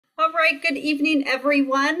right, good evening,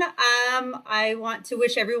 everyone. I want to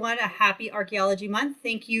wish everyone a happy Archaeology Month.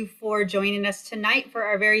 Thank you for joining us tonight for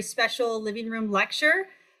our very special living room lecture.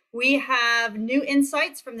 We have new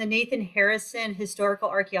insights from the Nathan Harrison Historical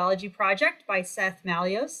Archaeology Project by Seth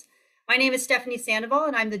Mallios. My name is Stephanie Sandoval,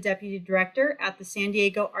 and I'm the Deputy Director at the San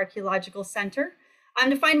Diego Archaeological Center.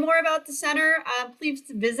 To find more about the center, please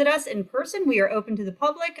visit us in person. We are open to the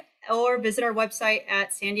public, or visit our website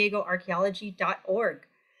at sandiegoarchaeology.org.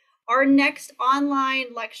 Our next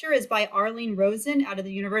online lecture is by Arlene Rosen out of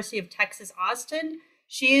the University of Texas, Austin.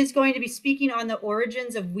 She is going to be speaking on the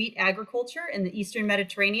origins of wheat agriculture in the Eastern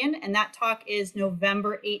Mediterranean, and that talk is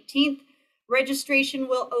November 18th. Registration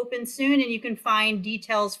will open soon, and you can find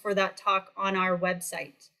details for that talk on our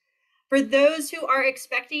website. For those who are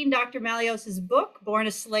expecting Dr. Mallios' book, Born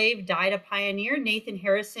a Slave, Died a Pioneer, Nathan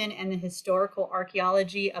Harrison and the Historical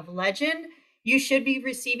Archaeology of Legend, you should be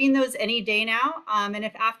receiving those any day now. And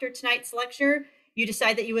if after tonight's lecture, you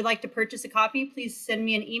decide that you would like to purchase a copy, please send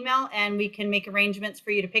me an email and we can make arrangements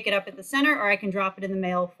for you to pick it up at the center, or I can drop it in the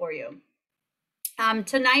mail for you.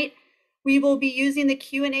 Tonight, we will be using the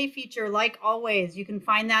Q&A feature like always. You can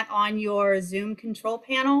find that on your Zoom control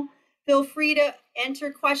panel. Feel free to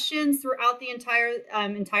enter questions throughout the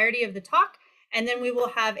entirety of the talk, and then we will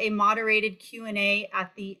have a moderated Q&A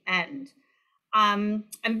at the end. I'm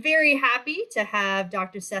very happy to have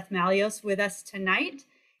Dr. Seth Mallios with us tonight.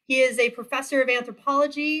 He is a professor of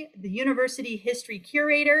anthropology, the university history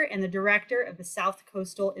curator, and the director of the South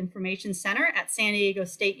Coastal Information Center at San Diego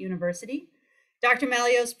State University. Dr.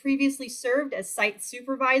 Mallios previously served as site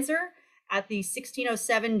supervisor at the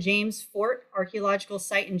 1607 James Fort Archaeological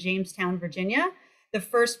Site in Jamestown, Virginia, the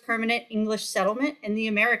first permanent English settlement in the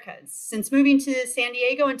Americas. Since moving to San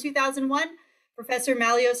Diego in 2001, Professor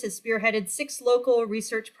Mallios has spearheaded 6 local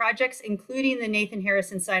research projects, including the Nathan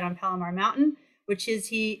Harrison site on Palomar Mountain, which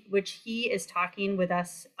he is talking with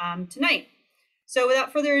us tonight. So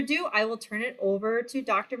without further ado, I will turn it over to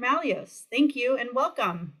Dr. Mallios. Thank you and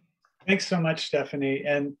welcome. Thanks so much, Stephanie.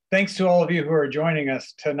 And thanks to all of you who are joining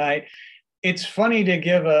us tonight. It's funny to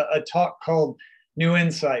give a talk called New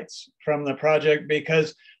Insights from the project,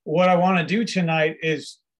 because what I want to do tonight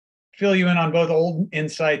is fill you in on both old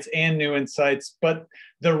insights and new insights. But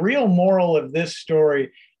the real moral of this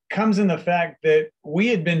story comes in the fact that we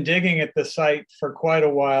had been digging at the site for quite a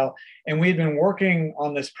while, and we had been working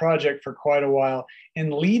on this project for quite a while.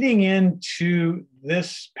 And leading into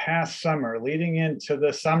this past summer, leading into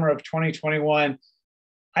the summer of 2021,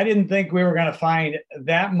 I didn't think we were going to find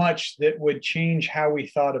that much that would change how we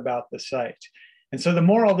thought about the site. And so the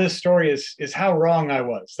moral of this story is how wrong I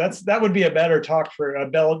was. That would be a better talk for a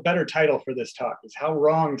better title for this talk, is how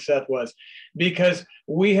wrong Seth was, because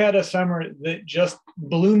we had a summer that just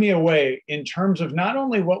blew me away in terms of not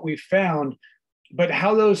only what we found, but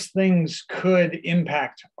how those things could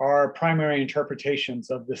impact our primary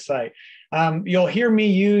interpretations of the site. You'll hear me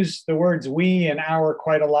use the words we and our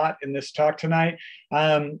quite a lot in this talk tonight.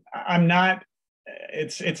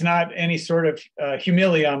 It's not any sort of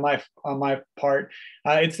humility on my part.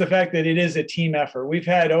 It's the fact that it is a team effort. We've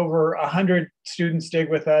had over 100 students dig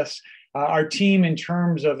with us. Our team, in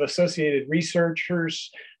terms of associated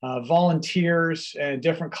researchers, volunteers, and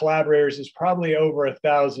different collaborators, is probably over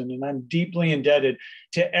 1,000. And I'm deeply indebted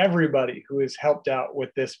to everybody who has helped out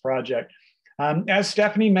with this project. As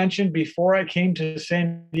Stephanie mentioned, before I came to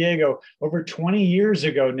San Diego, over 20 years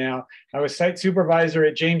ago now, I was site supervisor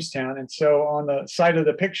at Jamestown. And so on the side of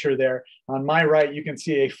the picture there, on my right, you can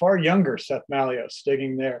see a far younger Seth Mallios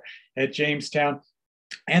digging there at Jamestown.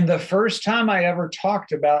 And the first time I ever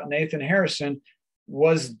talked about Nathan Harrison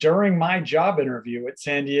was during my job interview at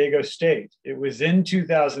San Diego State. It was in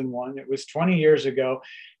 2001. It was 20 years ago.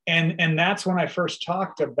 And that's when I first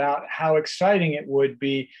talked about how exciting it would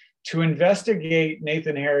be to investigate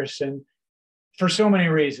Nathan Harrison for so many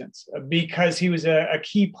reasons, because he was a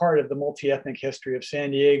key part of the multi-ethnic history of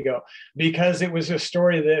San Diego, because it was a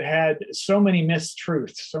story that had so many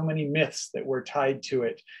mistruths, so many myths that were tied to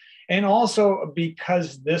it. And also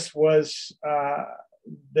because this was,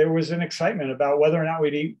 there was an excitement about whether or not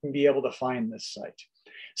we'd even be able to find this site.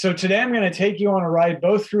 So today I'm going to take you on a ride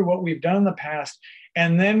both through what we've done in the past,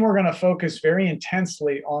 and then we're going to focus very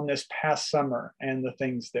intensely on this past summer and the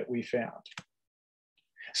things that we found.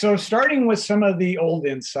 So starting with some of the old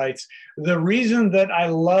insights, the reason that I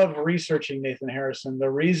love researching Nathan Harrison, the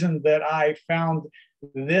reason that I found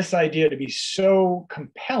this idea to be so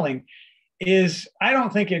compelling is I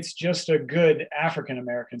don't think it's just a good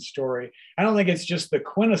African-American story. I don't think it's just the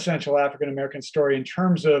quintessential African-American story in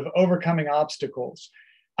terms of overcoming obstacles.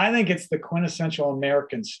 I think it's the quintessential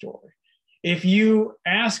American story. If you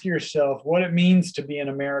ask yourself what it means to be an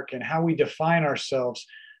American, how we define ourselves,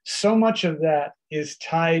 so much of that is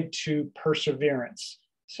tied to perseverance.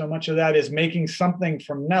 So much of that is making something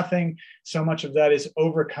from nothing. So much of that is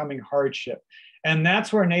overcoming hardship. And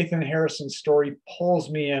that's where Nathan Harrison's story pulls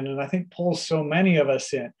me in, and I think pulls so many of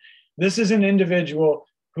us in. This is an individual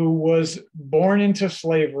who was born into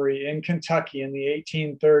slavery in Kentucky in the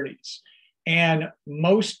 1830s. And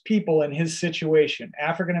most people in his situation,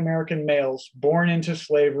 African-American males born into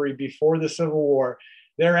slavery before the Civil War,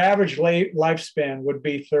 their average lifespan would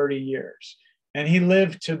be 30 years. And he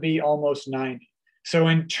lived to be almost 90. So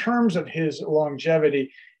in terms of his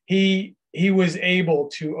longevity, he was able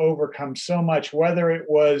to overcome so much, whether it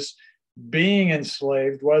was being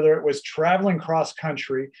enslaved, whether it was traveling cross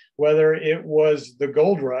country, whether it was the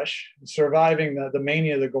gold rush, surviving the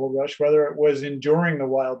mania of the gold rush, whether it was enduring the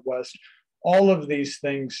Wild West. All of these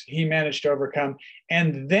things he managed to overcome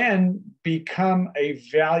and then become a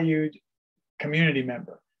valued community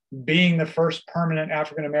member, being the first permanent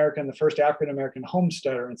African-American, the first African-American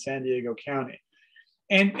homesteader in San Diego County.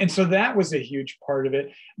 And so that was a huge part of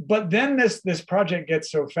it. But then this project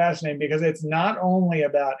gets so fascinating because it's not only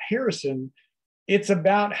about Harrison, it's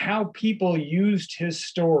about how people used his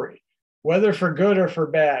story, whether for good or for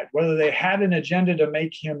bad, whether they had an agenda to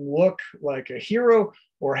make him look like a hero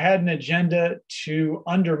or had an agenda to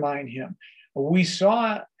undermine him. We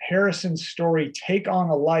saw Harrison's story take on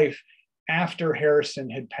a life after Harrison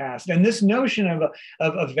had passed. And this notion of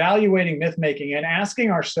evaluating myth making and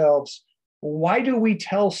asking ourselves, why do we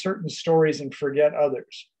tell certain stories and forget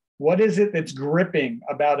others? What is it that's gripping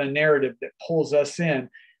about a narrative that pulls us in?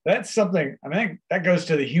 That's something, I mean, that goes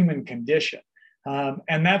to the human condition.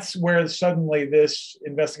 And that's where suddenly this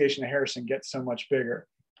investigation of Harrison gets so much bigger.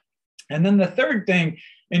 And then the third thing,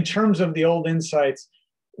 in terms of the old insights,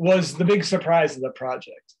 was the big surprise of the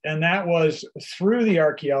project. And that was through the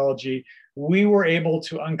archaeology, we were able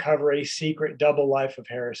to uncover a secret double life of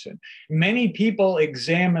Harrison. Many people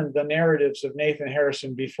examined the narratives of Nathan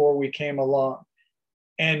Harrison before we came along,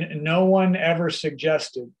 and no one ever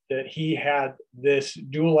suggested that he had this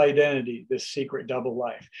dual identity, this secret double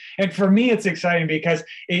life. And for me, it's exciting because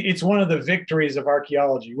it's one of the victories of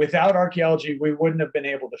archaeology. Without archaeology, we wouldn't have been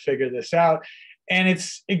able to figure this out. And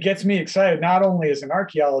it gets me excited, not only as an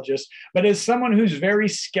archaeologist, but as someone who's very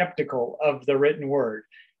skeptical of the written word.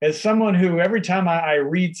 As someone who, every time I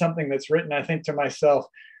read something that's written, I think to myself,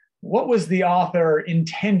 what was the author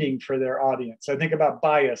intending for their audience? I think about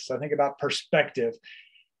bias, I think about perspective.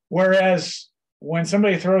 Whereas when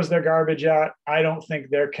somebody throws their garbage out, I don't think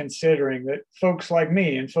they're considering that folks like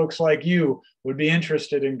me and folks like you would be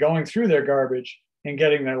interested in going through their garbage and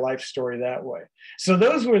getting their life story that way. So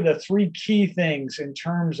those were the three key things in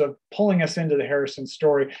terms of pulling us into the Harrison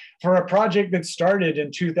story for a project that started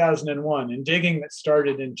in 2001 and digging that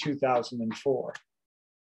started in 2004.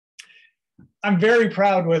 I'm very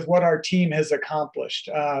proud with what our team has accomplished,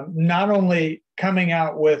 not only coming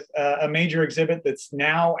out with a major exhibit that's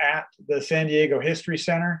now at the San Diego History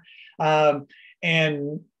Center,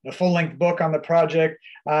 and a full-length book on the project.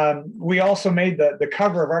 We also made the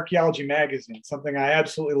cover of Archaeology magazine, something I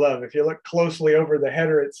absolutely love. If you look closely over the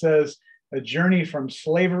header, it says, "A Journey from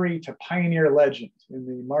Slavery to Pioneer Legend" in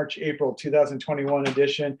the March-April 2021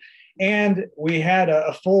 edition. And we had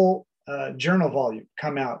a full journal volume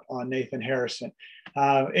come out on Nathan Harrison.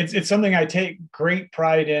 It's something I take great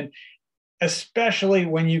pride in, especially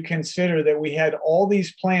when you consider that we had all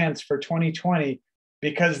these plans for 2020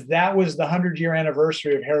 because that was the 100-year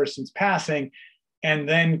anniversary of Harrison's passing, and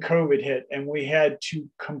then COVID hit, and we had to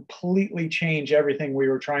completely change everything we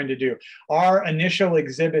were trying to do. Our initial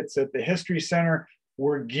exhibits at the History Center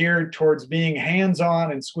were geared towards being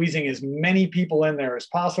hands-on and squeezing as many people in there as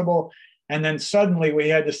possible. And then suddenly we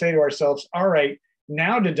had to say to ourselves, all right,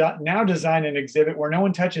 now design an exhibit where no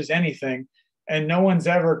one touches anything and no one's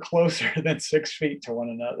ever closer than 6 feet to one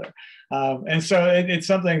another. And so it's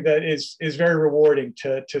something that is very rewarding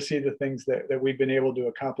to see the things that we've been able to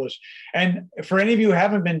accomplish. And for any of you who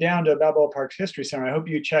haven't been down to Balboa Park's History Center, I hope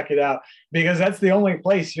you check it out, because that's the only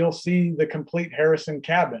place you'll see the complete Harrison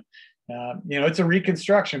cabin. It's a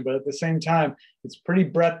reconstruction, but at the same time, it's pretty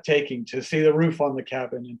breathtaking to see the roof on the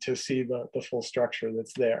cabin and to see the full structure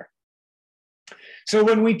that's there. So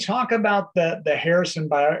when we talk about the Harrison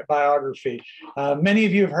biography, many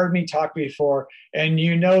of you have heard me talk before, and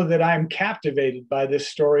you know that I'm captivated by this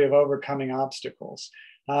story of overcoming obstacles.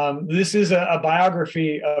 This is a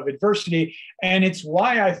biography of adversity, and it's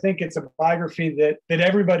why I think it's a biography that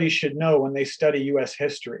everybody should know when they study U.S.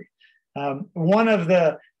 history. One of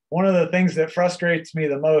the one of the things that frustrates me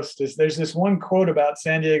the most is there's this one quote about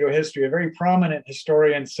San Diego history. A very prominent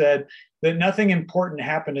historian said that nothing important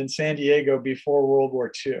happened in San Diego before World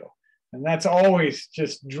War II. And that's always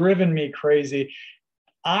just driven me crazy.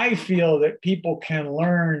 I feel that people can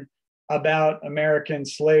learn about American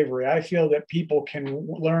slavery. I feel that people can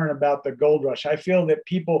learn about the gold rush. I feel that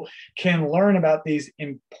people can learn about these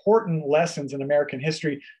important lessons in American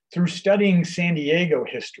history through studying San Diego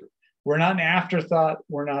history. We're not an afterthought,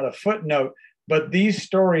 we're not a footnote, but these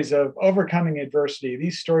stories of overcoming adversity,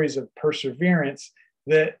 these stories of perseverance,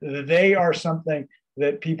 that they are something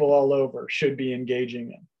that people all over should be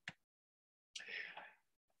engaging in.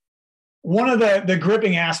 One of the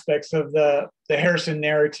gripping aspects of the Harrison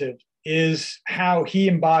narrative is how he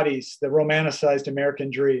embodies the romanticized American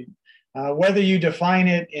dream. Whether you define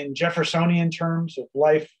it in Jeffersonian terms of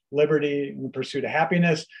life, liberty, and the pursuit of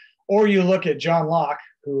happiness, or you look at John Locke,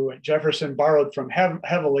 who Jefferson borrowed from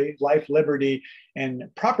heavily, life, liberty, and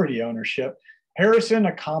property ownership, Harrison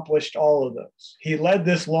accomplished all of those. He led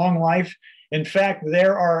this long life. In fact,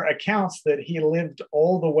 there are accounts that he lived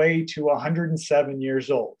all the way to 107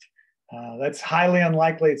 years old. That's highly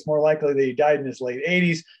unlikely. It's more likely that he died in his late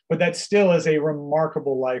 80s, but that still is a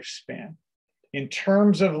remarkable lifespan. In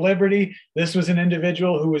terms of liberty, this was an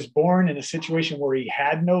individual who was born in a situation where he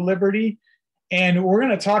had no liberty. And we're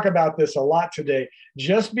going to talk about this a lot today.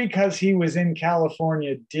 Just because he was in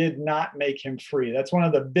California did not make him free. That's one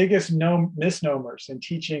of the biggest misnomers in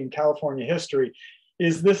teaching California history,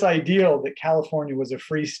 is this ideal that California was a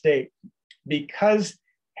free state. Because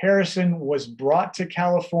Harrison was brought to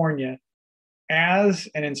California as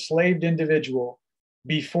an enslaved individual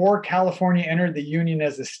before California entered the Union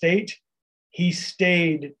as a state, he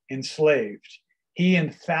stayed enslaved. He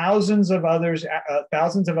and thousands of other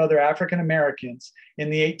African Americans in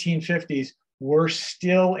the 1850s were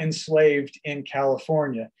still enslaved in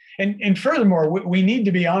California. And furthermore, we need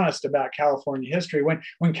to be honest about California history.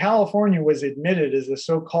 When California was admitted as a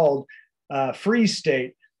so-called free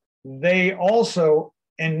state, they also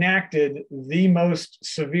enacted the most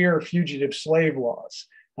severe fugitive slave laws.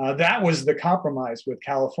 That was the compromise with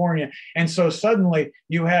California. And so suddenly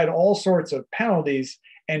you had all sorts of penalties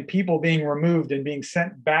and people being removed and being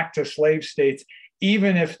sent back to slave states,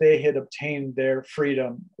 even if they had obtained their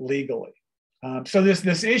freedom legally. So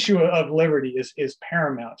this issue of liberty is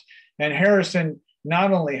paramount. And Harrison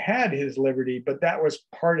not only had his liberty, but that was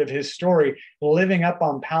part of his story, living up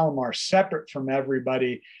on Palomar, separate from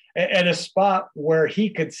everybody, at a spot where he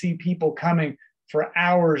could see people coming for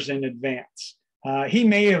hours in advance. He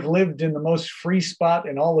may have lived in the most free spot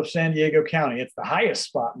in all of San Diego County. It's the highest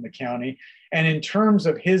spot in the county. And in terms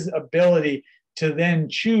of his ability to then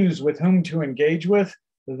choose with whom to engage with,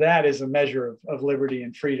 that is a measure of liberty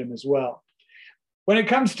and freedom as well. When it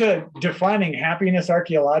comes to defining happiness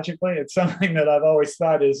archaeologically, it's something that I've always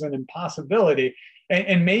thought is an impossibility,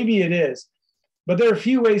 and maybe it is. But there are a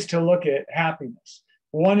few ways to look at happiness.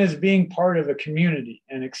 One is being part of a community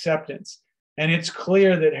and acceptance. And it's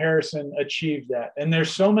clear that Harrison achieved that. And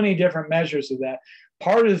there's so many different measures of that.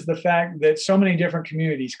 Part is the fact that so many different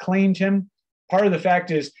communities claimed him. Part of the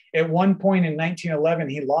fact is at one point in 1911,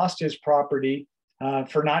 he lost his property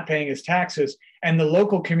for not paying his taxes. And the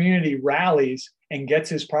local community rallies and gets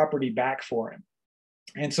his property back for him.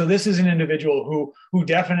 And so this is an individual who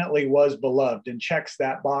definitely was beloved and checks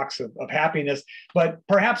that box of happiness. But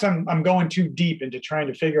perhaps I'm going too deep into trying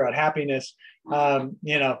to figure out happiness.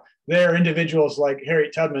 There are individuals like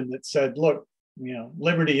Harriet Tubman that said, look,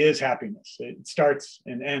 liberty is happiness. It starts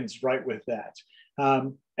and ends right with that.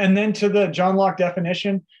 And then to the John Locke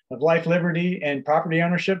definition of life, liberty, and property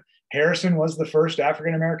ownership, Harrison was the first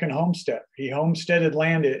African-American homesteader. He homesteaded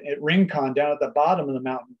land at Rincon down at the bottom of the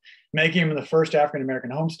mountain, making him the first African-American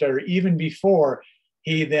homesteader, even before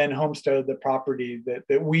he then homesteaded the property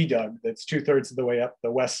that we dug, that's 2/3 of the way up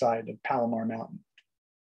the west side of Palomar Mountain.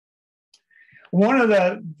 One of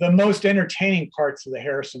the most entertaining parts of the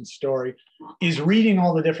Harrison story is reading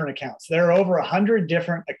all the different accounts. There are over 100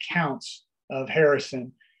 different accounts of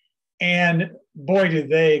Harrison. And boy, do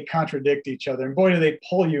they contradict each other. And boy, do they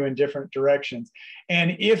pull you in different directions.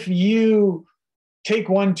 And if you take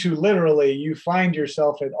one too literally, you find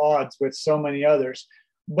yourself at odds with so many others.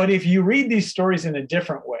 But if you read these stories in a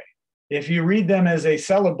different way, if you read them as a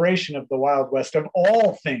celebration of the Wild West, of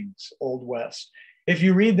all things Old West, if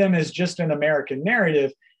you read them as just an American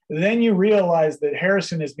narrative, then you realize that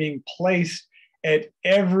Harrison is being placed at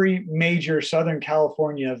every major Southern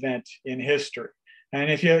California event in history. And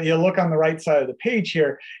if you look on the right side of the page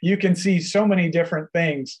here, you can see so many different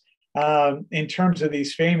things in terms of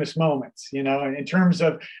these famous moments, in terms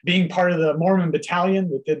of being part of the Mormon battalion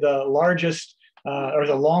that did the largest or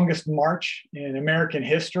the longest march in American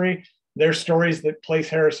history. There's stories that place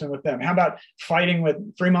Harrison with them. How about fighting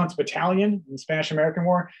with Fremont's battalion in the Spanish-American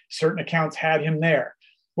War? Certain accounts had him there.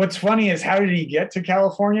 What's funny is, how did he get to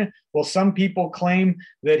California? Well, some people claim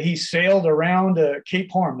that he sailed around Cape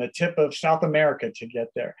Horn, the tip of South America, to get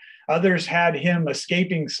there. Others had him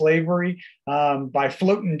escaping slavery by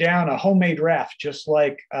floating down a homemade raft, just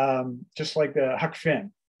like the Huck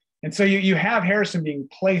Finn. And so you have Harrison being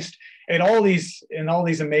placed in all these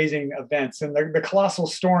amazing events. And the colossal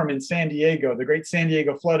storm in San Diego, the Great San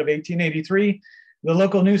Diego Flood of 1883, the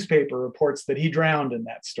local newspaper reports that he drowned in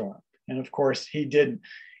that storm. And of course, he didn't.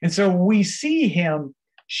 And so we see him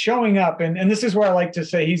showing up. And this is where I like to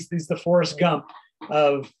say he's the Forrest Gump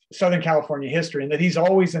of Southern California history, and that he's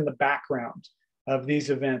always in the background of these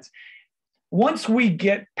events. Once we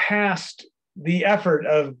get past the effort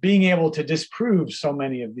of being able to disprove so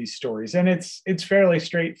many of these stories, and it's fairly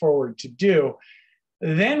straightforward to do,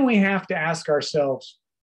 then we have to ask ourselves,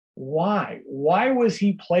 why? Why was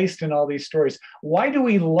he placed in all these stories? Why do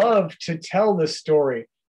we love to tell the story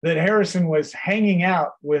that Harrison was hanging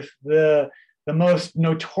out with the most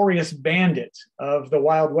notorious bandit of the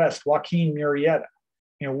Wild West, Joaquin Murrieta?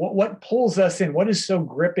 You know, what pulls us in? What is so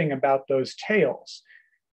gripping about those tales?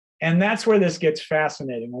 And that's where this gets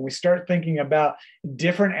fascinating, when we start thinking about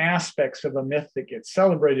different aspects of a myth that gets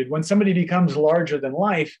celebrated, when somebody becomes larger than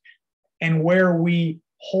life, and where we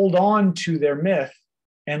hold on to their myth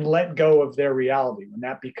and let go of their reality, when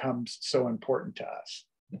that becomes so important to us.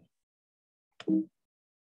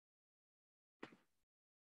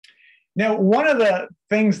 Now, one of the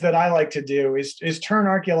things that I like to do is turn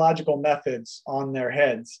archaeological methods on their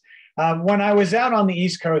heads. When I was out on the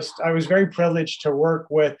East Coast, I was very privileged to work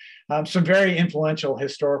with some very influential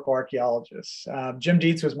historical archaeologists. Jim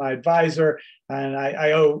Dietz was my advisor, and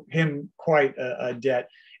I owe him quite a debt.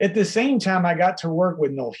 At the same time, I got to work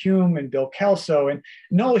with Noel Hume and Bill Kelso. And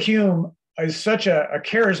Noel Hume is such a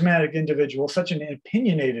charismatic individual, such an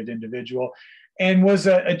opinionated individual, and was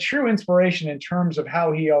a true inspiration in terms of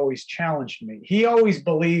how he always challenged me. He always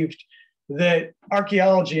believed that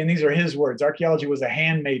archaeology, and these are his words, archaeology was a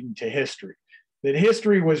handmaiden to history, that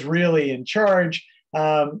history was really in charge,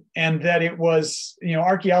 and that it was,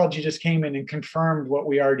 archaeology just came in and confirmed what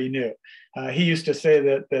we already knew. He used to say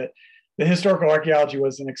that the historical archaeology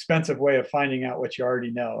was an expensive way of finding out what you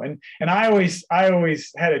already know. And I always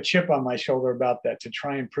had a chip on my shoulder about that, to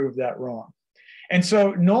try and prove that wrong. And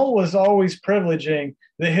so Noel was always privileging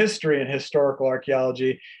the history in historical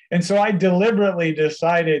archaeology. And so I deliberately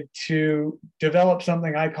decided to develop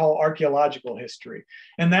something I call archaeological history.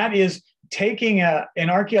 And that is taking an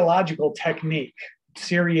archaeological technique,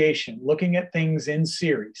 seriation, looking at things in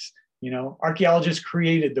series. Archaeologists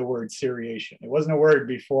created the word seriation. It wasn't a word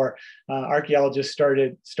before archaeologists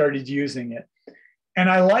started using it. And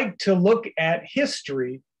I like to look at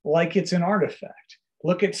history like it's an artifact.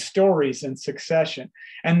 Look at stories in succession.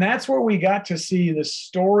 And that's where we got to see the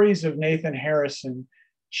stories of Nathan Harrison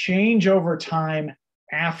change over time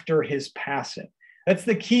after his passing. That's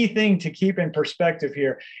the key thing to keep in perspective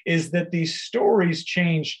here, is that these stories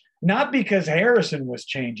changed not because Harrison was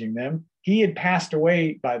changing them. He had passed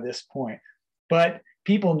away by this point. But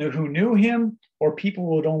people who knew him, or people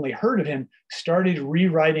who had only heard of him, started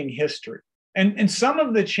rewriting history. And some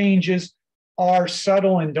of the changes are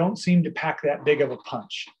subtle and don't seem to pack that big of a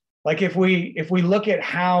punch. Like if we look at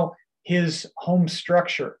how his home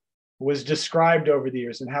structure was described over the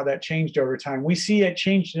years and how that changed over time, we see it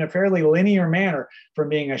changed in a fairly linear manner, from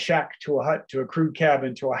being a shack to a hut to a crude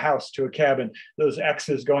cabin to a house to a cabin, those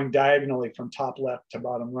X's going diagonally from top left to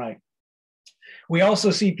bottom right. We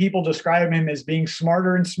also see people describe him as being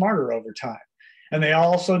smarter and smarter over time. And they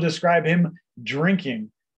also describe him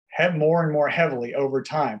drinking more and more heavily over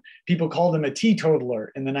time. People called him a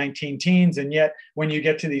teetotaler in the 19-teens, and yet when you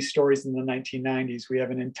get to these stories in the 1990s, we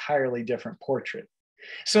have an entirely different portrait.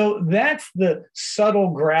 So that's the subtle,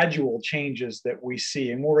 gradual changes that we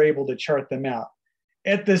see, and we're able to chart them out.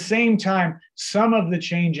 At the same time, some of the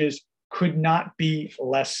changes could not be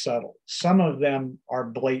less subtle. Some of them are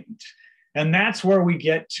blatant. And that's where we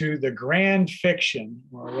get to the grand fiction,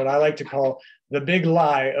 or what I like to call the big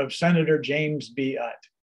lie, of Senator James B. Utt.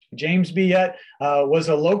 James B. Utt was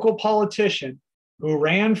a local politician who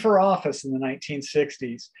ran for office in the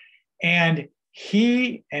 1960s, and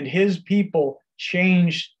he and his people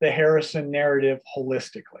changed the Harrison narrative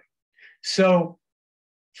holistically. So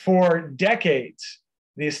for decades,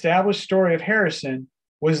 the established story of Harrison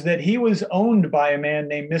was that he was owned by a man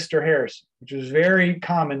named Mr. Harrison, which was very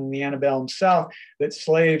common in the antebellum South, that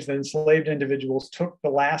slaves and enslaved individuals took the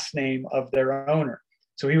last name of their owner.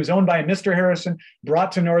 So he was owned by Mr. Harrison,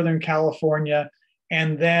 brought to Northern California,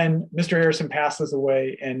 and then Mr. Harrison passes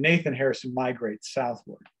away and Nathan Harrison migrates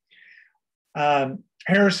southward.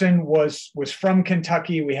 Harrison was from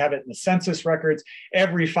Kentucky. We have it in the census records.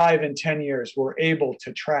 Every 5 and 10 years, we're able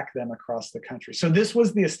to track them across the country. So this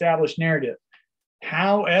was the established narrative.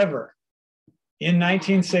 However, in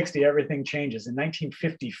 1960, everything changes. In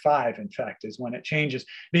 1955, in fact, is when it changes,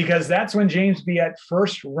 because that's when James Biot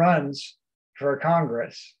first runs for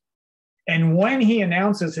Congress. And when he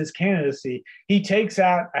announces his candidacy, he takes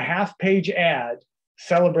out a half-page ad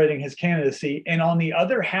celebrating his candidacy. And on the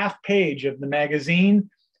other half page of the magazine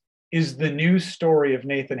is the news story of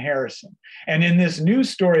Nathan Harrison. And in this news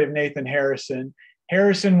story of Nathan Harrison,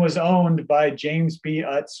 Harrison was owned by James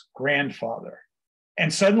Biot's grandfather.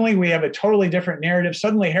 And suddenly we have a totally different narrative.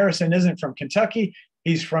 Suddenly Harrison isn't from Kentucky,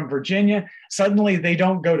 he's from Virginia. Suddenly they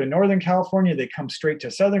don't go to Northern California, they come straight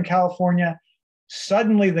to Southern California.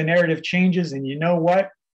 Suddenly the narrative changes, and you know what?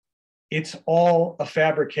 It's all a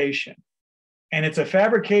fabrication. And it's a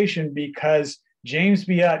fabrication because James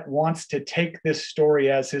Biot wants to take this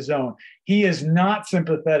story as his own. He is not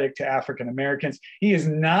sympathetic to African Americans. He is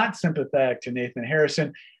not sympathetic to Nathan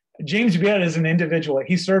Harrison. James Biot is an individual.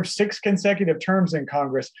 He served 6 consecutive terms in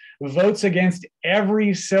Congress, votes against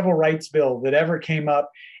every civil rights bill that ever came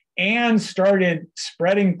up, and started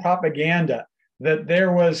spreading propaganda that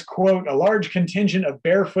there was, quote, a large contingent of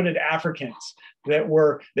barefooted Africans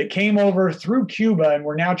that came over through Cuba and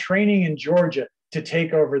were now training in Georgia to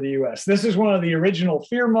take over the US. This is one of the original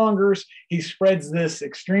fearmongers. He spreads this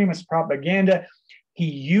extremist propaganda. He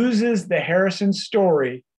uses the Harrison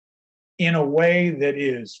story in a way that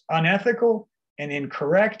is unethical and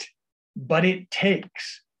incorrect, but it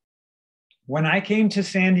takes. When I came to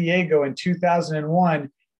San Diego in 2001,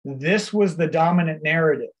 this was the dominant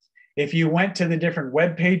narrative. If you went to the different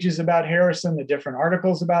web pages about Harrison, the different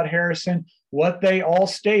articles about Harrison, what they all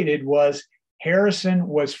stated was Harrison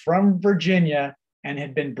was from Virginia and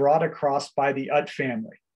had been brought across by the Utt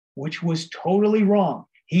family, which was totally wrong.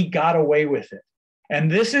 He got away with it. And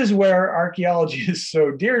this is where archaeology is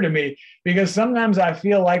so dear to me, because sometimes I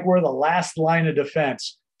feel like we're the last line of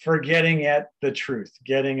defense for getting at the truth,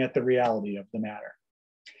 getting at the reality of the matter.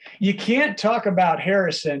 You can't talk about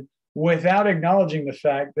Harrison without acknowledging the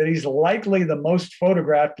fact that he's likely the most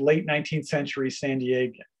photographed late 19th century San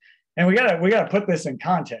Diegan. And we gotta put this in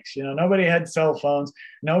context. You know, nobody had cell phones.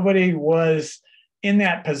 Nobody was in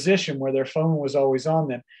that position where their phone was always on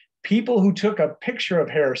them. People who took a picture of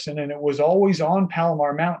Harrison and it was always on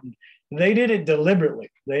Palomar Mountain, they did it deliberately.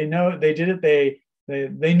 They knew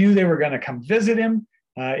they were going to come visit him.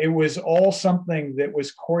 It was all something that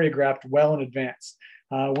was choreographed well in advance.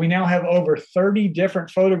 We now have over 30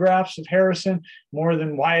 different photographs of Harrison, more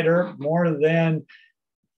than Wyatt Earp, more than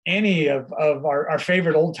any of our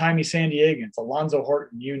favorite old-timey San Diegans, Alonzo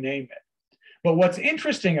Horton, you name it. But what's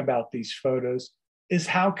interesting about these photos is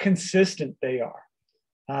how consistent they are.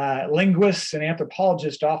 Linguists and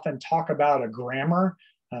anthropologists often talk about a grammar,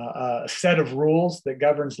 a set of rules that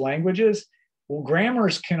governs languages. Well,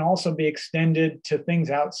 grammars can also be extended to things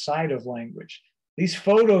outside of language. These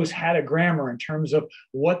photos had a grammar in terms of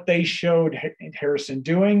what they showed Harrison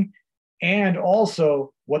doing and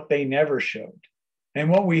also what they never showed. And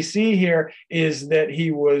what we see here is that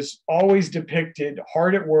he was always depicted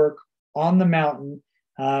hard at work on the mountain.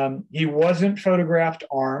 He wasn't photographed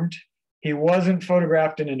armed. He wasn't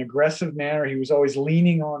photographed in an aggressive manner. He was always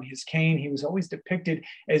leaning on his cane. He was always depicted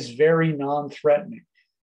as very non-threatening.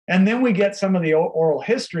 And then we get some of the oral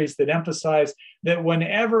histories that emphasize that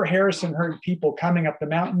whenever Harrison heard people coming up the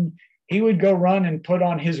mountain, he would go run and put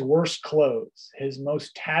on his worst clothes, his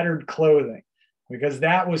most tattered clothing, because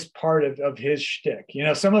that was part of his shtick. You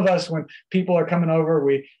know, some of us, when people are coming over,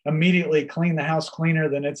 we immediately clean the house cleaner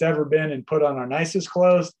than it's ever been and put on our nicest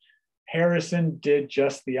clothes. Harrison did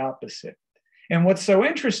just the opposite. And what's so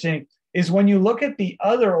interesting is when you look at the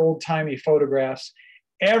other old-timey photographs,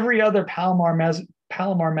 every other Palomar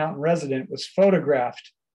Mountain resident was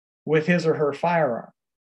photographed with his or her firearm.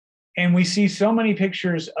 And we see so many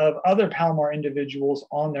pictures of other Palomar individuals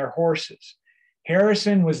on their horses.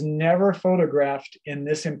 Harrison was never photographed in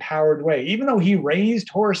this empowered way. Even though he raised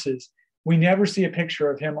horses, we never see a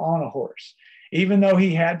picture of him on a horse. Even though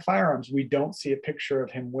he had firearms, we don't see a picture of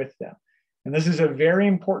him with them. And this is a very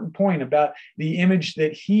important point about the image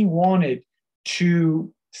that he wanted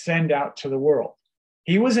to send out to the world.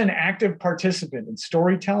 He was an active participant in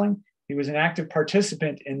storytelling. He was an active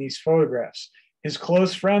participant in these photographs. His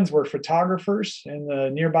close friends were photographers in the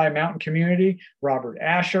nearby mountain community, Robert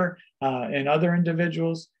Asher, and other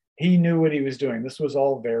individuals. He knew what he was doing. This was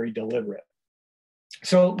all very deliberate.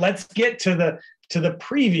 So let's get to to the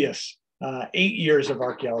previous 8 years of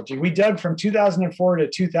archaeology. We dug from 2004 to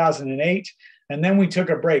 2008, and then we took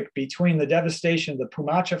a break between the devastation of the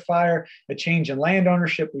Pumacha fire, a change in land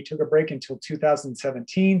ownership. We took a break until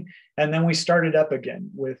 2017, and then we started up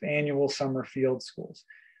again with annual summer field schools.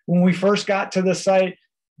 When we first got to the site,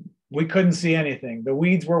 we couldn't see anything. The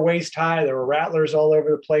weeds were waist high. There were rattlers all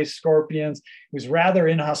over the place, scorpions. It was rather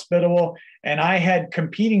inhospitable. And I had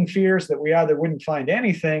competing fears that we either wouldn't find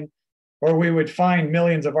anything or we would find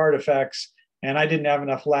millions of artifacts, and I didn't have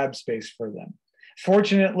enough lab space for them.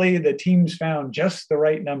 Fortunately, the teams found just the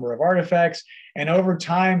right number of artifacts. And over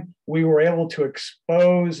time, we were able to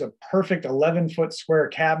expose a perfect 11-foot square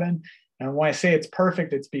cabin. And when I say it's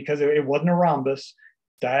perfect, it's because it wasn't a rhombus.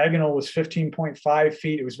 Diagonal was 15.5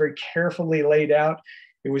 feet. It was very carefully laid out.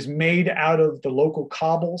 It was made out of the local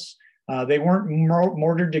cobbles. They weren't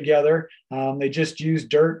mortared together. They just used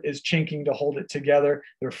dirt as chinking to hold it together.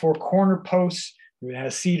 There were 4 corner posts. It had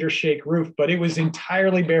a cedar shake roof, but it was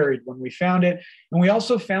entirely buried when we found it. And we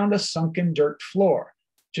also found a sunken dirt floor,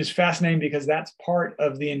 which is fascinating because that's part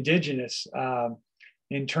of the indigenous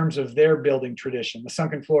in terms of their building tradition. The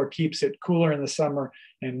sunken floor keeps it cooler in the summer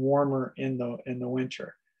and warmer in the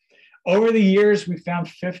winter. Over the years, we found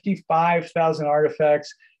 55,000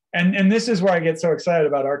 artifacts. And this is where I get so excited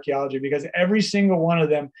about archaeology, because every single one of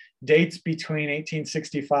them dates between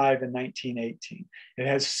 1865 and 1918. It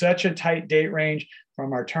has such a tight date range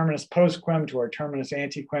from our terminus postquem to our terminus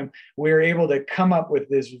antequem. We're able to come up with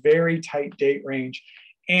this very tight date range.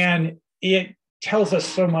 And it tells us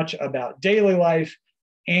so much about daily life.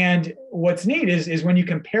 And what's neat is when you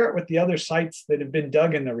compare it with the other sites that have been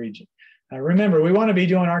dug in the region. Remember, we want to be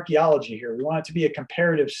doing archaeology here. We want it to be a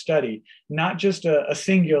comparative study, not just a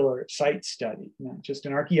singular site study, not just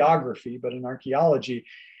an archaeography, but an archaeology.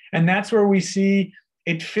 And that's where we see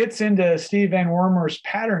it fits into Steve Van Wormer's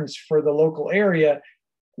patterns for the local area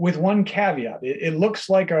with one caveat. It looks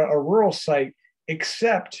like a rural site,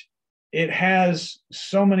 except it has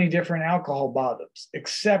so many different alcohol bottoms,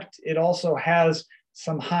 except it also has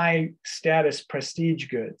some high status prestige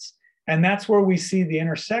goods. And that's where we see the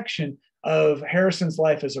intersection of Harrison's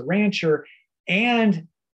life as a rancher and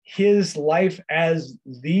his life as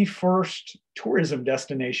the first tourism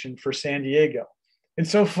destination for San Diego.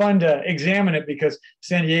 It's so fun to examine it because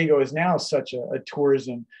San Diego is now such a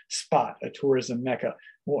tourism spot, a tourism mecca.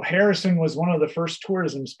 Well, Harrison was one of the first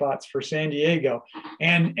tourism spots for San Diego.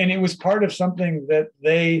 And it was part of something that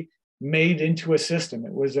they made into a system.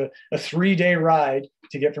 It was a 3-day ride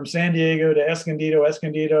to get from San Diego to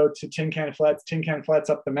Escondido to Tin Can Flats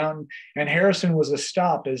up the mountain. And Harrison was a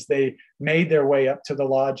stop as they made their way up to the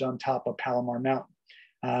lodge on top of Palomar Mountain.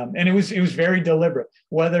 And it was very deliberate,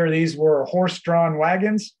 whether these were horse-drawn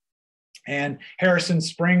wagons and Harrison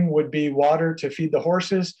Spring would be water to feed the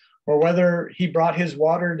horses, or whether he brought his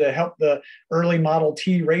water to help the early Model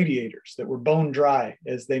T radiators that were bone dry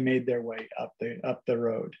as they made their way up the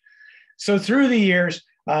road. So through the years,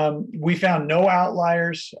 we found no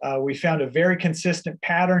outliers. We found a very consistent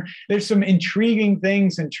pattern. There's some intriguing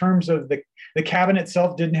things in terms of the cabin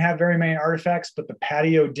itself didn't have very many artifacts, but the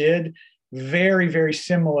patio did. Very, very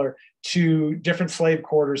similar to different slave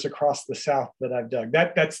quarters across the South that I've dug.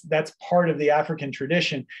 That's part of the African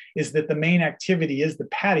tradition, is that the main activity is the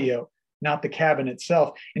patio, not the cabin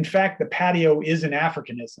itself. In fact, the patio is an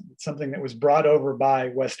Africanism. It's something that was brought over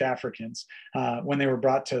by West Africans when they were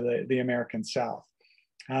brought to the American South.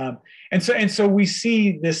 And so we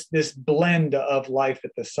see this blend of life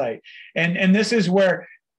at the site. And this is where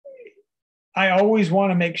I always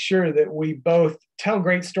want to make sure that we both tell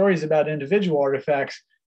great stories about individual artifacts,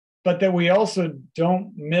 but that we also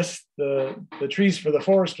don't miss the trees for the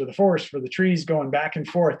forest, or the forest for the trees, going back and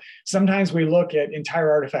forth. Sometimes we look at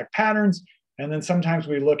entire artifact patterns, and then sometimes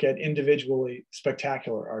we look at individually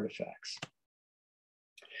spectacular artifacts.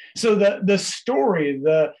 So the story,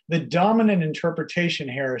 the dominant interpretation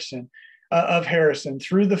of Harrison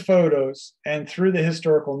through the photos and through the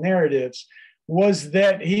historical narratives was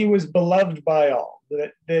that he was beloved by all,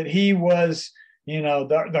 that he was,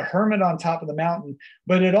 the hermit on top of the mountain,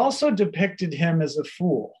 but it also depicted him as a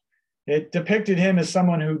fool. It depicted him as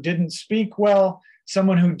someone who didn't speak well,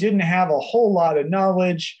 someone who didn't have a whole lot of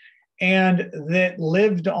knowledge, and that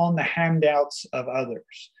lived on the handouts of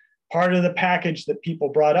others. Part of the package that people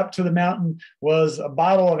brought up to the mountain was a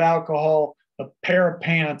bottle of alcohol, a pair of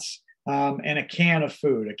pants, and a can of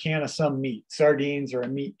food, a can of some meat, sardines or a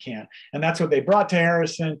meat can. And that's what they brought to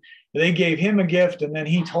Harrison. They gave him a gift, and then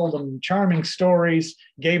he told them charming stories,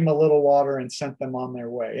 gave them a little water, and sent them on their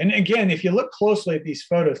way. And again, if you look closely at these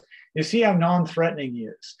photos, you see how non-threatening he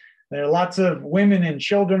is. There are lots of women and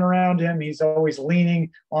children around him. He's always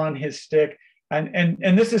leaning on his stick.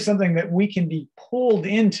 And this is something that we can be pulled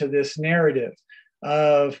into this narrative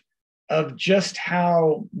of just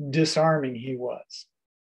how disarming he was.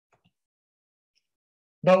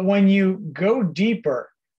 But when you go deeper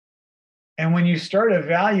and when you start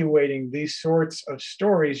evaluating these sorts of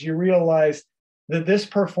stories, you realize that this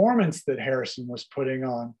performance that Harrison was putting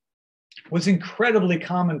on was incredibly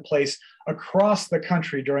commonplace across the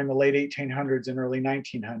country during the late 1800s and early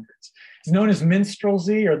 1900s. It's known as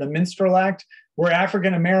minstrelsy, or the minstrel act, where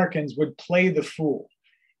African Americans would play the fool.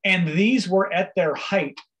 And these were at their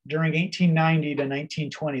height during 1890 to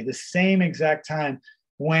 1920, the same exact time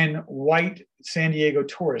when white San Diego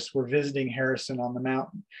tourists were visiting Harrison on the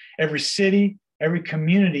mountain. Every city, every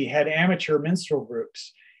community had amateur minstrel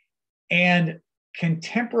groups. And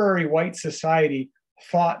contemporary white society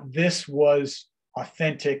thought this was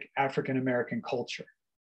authentic African American culture.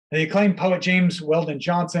 The acclaimed poet James Weldon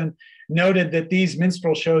Johnson noted that these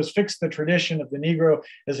minstrel shows fixed the tradition of the Negro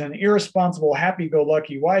as an irresponsible,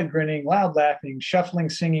 happy-go-lucky, wide-grinning, loud-laughing, shuffling,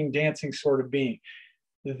 singing, dancing sort of being.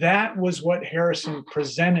 That was what Harrison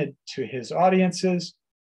presented to his audiences,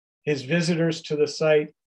 his visitors to the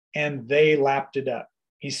site, and they lapped it up.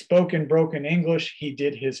 He spoke in broken English. He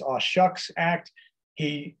did his aw shucks act.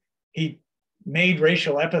 He made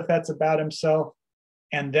racial epithets about himself.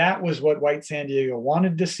 And that was what white San Diego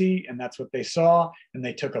wanted to see. And that's what they saw. And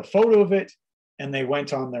they took a photo of it and they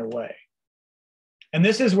went on their way. And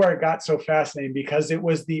this is where it got so fascinating, because it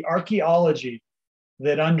was the archaeology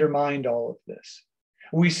that undermined all of this.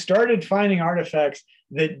 We started finding artifacts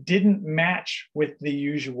that didn't match with the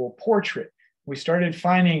usual portrait. We started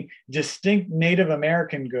finding distinct Native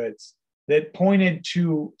American goods that pointed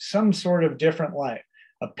to some sort of different life.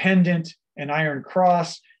 A pendant, an iron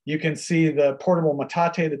cross. You can see the portable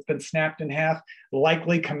metate that's been snapped in half,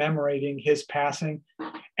 likely commemorating his passing.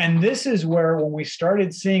 And this is where, when we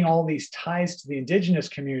started seeing all these ties to the indigenous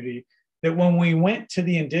community, that when we went to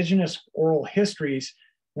the indigenous oral histories,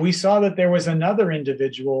 we saw that there was another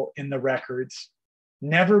individual in the records,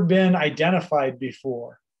 never been identified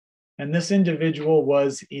before. And this individual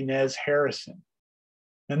was Inez Harrison.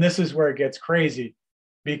 And this is where it gets crazy,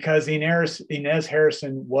 because Inez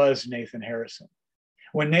Harrison was Nathan Harrison.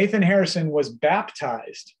 When Nathan Harrison was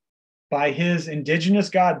baptized by his indigenous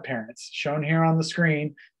godparents, shown here on the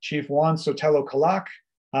screen, Chief Juan Sotelo Calac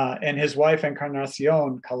and his wife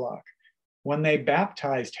Encarnacion Calac, when they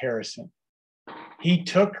baptized Harrison, he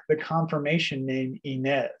took the confirmation name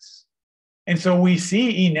Inez. And so we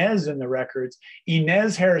see Inez in the records.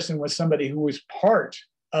 Inez Harrison was somebody who was part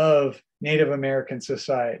of Native American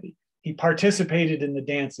society. He participated in the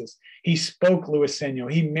dances. He spoke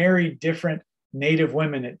Luiseno. He married different Native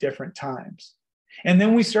women at different times. And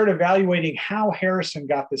then we start evaluating how Harrison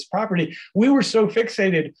got this property. We were so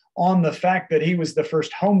fixated on the fact that he was the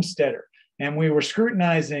first homesteader, and we were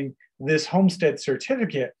scrutinizing this homestead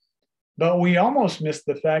certificate, but we almost missed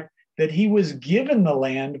the fact that he was given the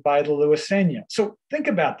land by the Luiseno. So think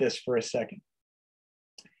about this for a second.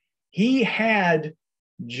 He had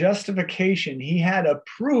justification, he had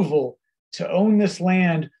approval to own this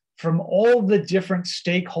land from all the different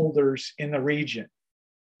stakeholders in the region.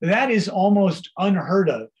 That is almost unheard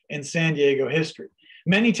of in San Diego history.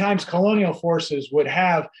 Many times colonial forces would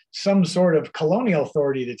have some sort of colonial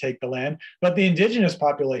authority to take the land, but the indigenous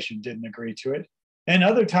population didn't agree to it. And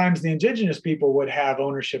other times the indigenous people would have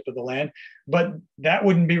ownership of the land, but that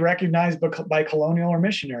wouldn't be recognized by colonial or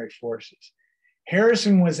missionary forces.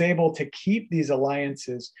 Harrison was able to keep these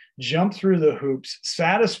alliances, jump through the hoops,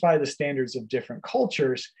 satisfy the standards of different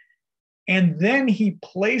cultures, and then he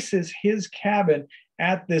places his cabin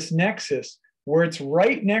at this nexus where it's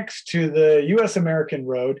right next to the US American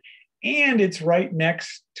Road, and it's right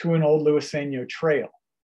next to an old Luiseno trail.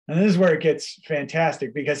 And this is where it gets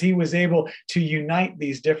fantastic, because he was able to unite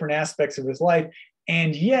these different aspects of his life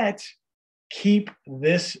and yet keep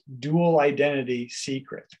this dual identity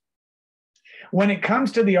secret. When it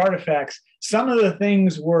comes to the artifacts, some of the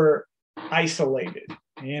things were isolated,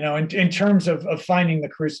 in terms of finding the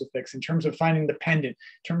crucifix, in terms of finding the pendant,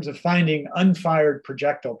 in terms of finding unfired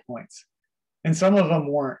projectile points. And some of them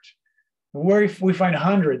weren't. We find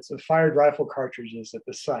hundreds of fired rifle cartridges at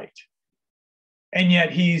the site. And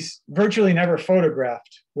yet he's virtually never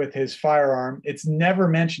photographed with his firearm. It's never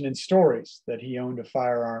mentioned in stories that he owned a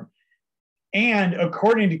firearm. And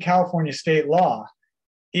according to California state law,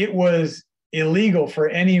 it was illegal for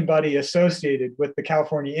anybody associated with the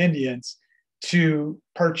California Indians to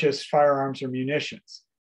purchase firearms or munitions,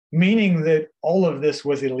 meaning that all of this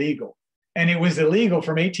was illegal. And it was illegal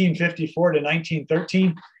from 1854 to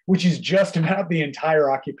 1913, which is just about the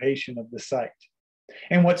entire occupation of the site.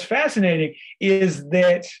 And what's fascinating is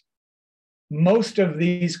that most of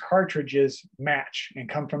these cartridges match and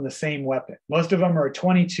come from the same weapon. Most of them are a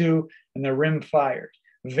 22 and they're rim fired.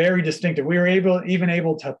 Very distinctive. We were even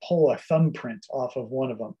able to pull a thumbprint off of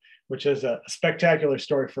one of them, which is a spectacular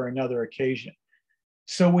story for another occasion.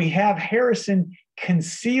 So we have Harrison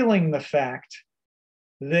concealing the fact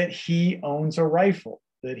that he owns a rifle,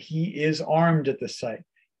 that he is armed at the site.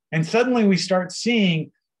 And suddenly we start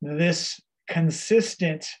seeing this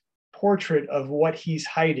consistent portrait of what he's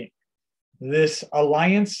hiding. This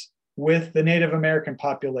alliance with the Native American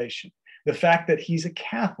population, the fact that he's a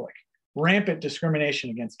Catholic, rampant discrimination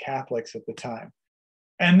against Catholics at the time.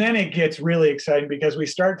 And then it gets really exciting because we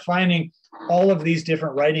start finding all of these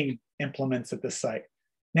different writing implements at the site.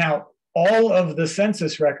 Now, all of the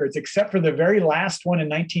census records, except for the very last one in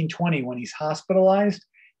 1920 when he's hospitalized,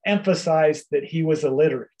 emphasized that he was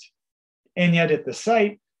illiterate. And yet at the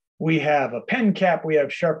site, we have a pen cap, we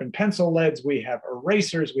have sharpened pencil leads, we have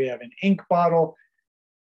erasers, we have an ink bottle.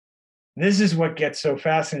 This is what gets so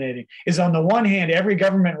fascinating, is on the one hand, every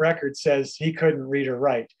government record says he couldn't read or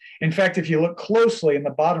write. In fact, if you look closely in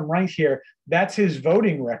the bottom right here, that's his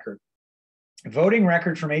voting record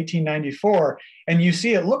from 1894. And you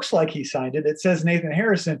see it looks like he signed it. It says Nathan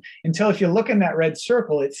Harrison, until if you look in that red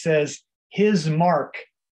circle, it says his mark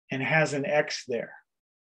and has an X there.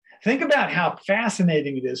 Think about how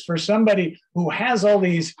fascinating it is for somebody who has all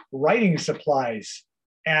these writing supplies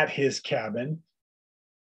at his cabin,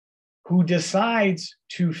 who decides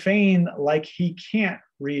to feign like he can't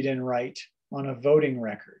read and write on a voting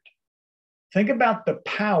record. Think about the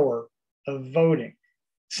power of voting.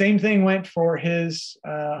 Same thing went for his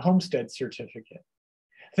homestead certificate.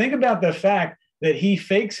 Think about the fact that he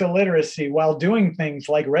fakes illiteracy while doing things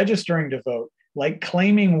like registering to vote, like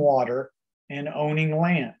claiming water and owning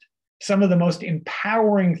land. Some of the most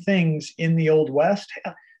empowering things in the Old West,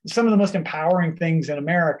 some of the most empowering things in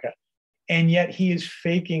America. And yet he is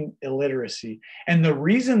faking illiteracy. And the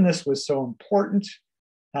reason this was so important,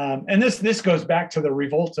 and this goes back to the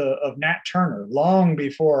revolt of Nat Turner, long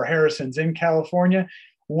before Harrison's in California,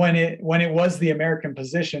 when it was the American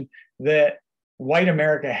position that white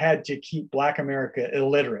America had to keep Black America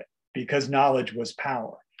illiterate because knowledge was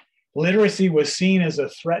power. Literacy was seen as a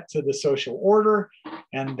threat to the social order,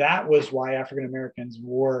 and that was why African Americans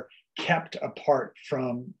were kept apart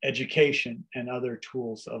from education and other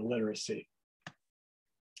tools of literacy.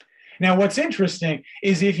 Now, what's interesting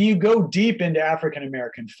is if you go deep into African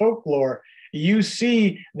American folklore, you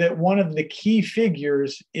see that one of the key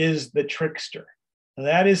figures is the trickster.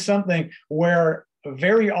 That is something where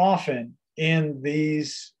very often in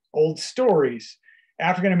these old stories,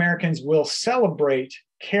 African Americans will celebrate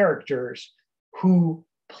characters who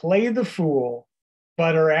play the fool,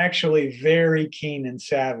 but are actually very keen and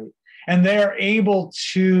savvy. And they're able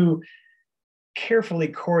to carefully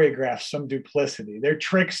choreograph some duplicity. They're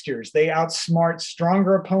tricksters. They outsmart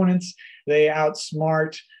stronger opponents. They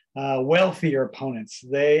outsmart wealthier opponents.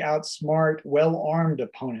 They outsmart well-armed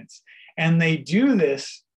opponents. And they do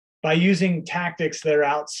this by using tactics that are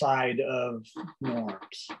outside of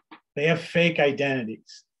norms. They have fake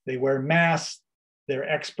identities. They wear masks. They're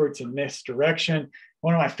experts in misdirection.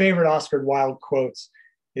 One of my favorite Oscar Wilde quotes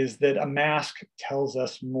is that a mask tells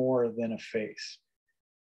us more than a face.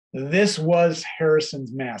 This was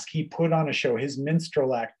Harrison's mask. He put on a show. His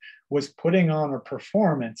minstrel act was putting on a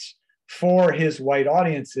performance for his white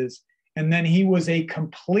audiences. And then he was a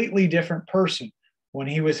completely different person when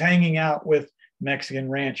he was hanging out with Mexican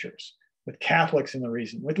ranchers, with Catholics in the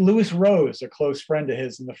region, with Louis Rose, a close friend of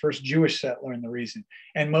his and the first Jewish settler in the region,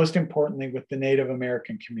 and most importantly, with the Native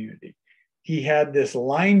American community. He had this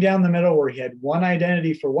line down the middle where he had one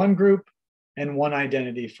identity for one group and one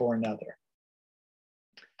identity for another.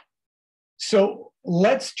 So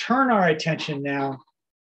let's turn our attention now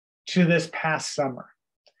to this past summer.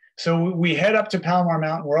 So we head up to Palomar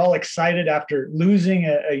Mountain. We're all excited after losing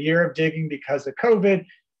a year of digging because of COVID,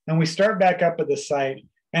 and we start back up at the site.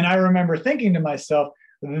 And I remember thinking to myself,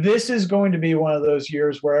 this is going to be one of those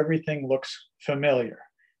years where everything looks familiar.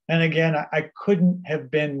 And again, I couldn't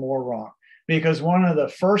have been more wrong, because one of the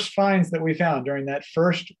first finds that we found during that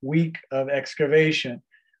first week of excavation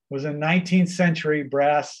was a 19th century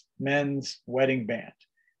brass men's wedding band.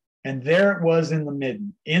 And there it was in the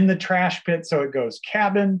midden, in the trash pit. So it goes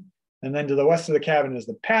cabin, and then to the west of the cabin is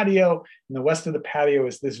the patio, and the west of the patio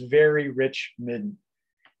is this very rich midden.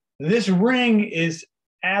 This ring is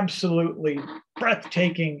absolutely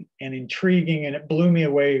breathtaking and intriguing, and it blew me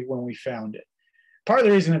away when we found it. Part of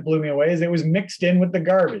the reason it blew me away is it was mixed in with the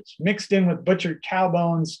garbage, mixed in with butchered cow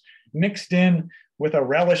bones, mixed in with a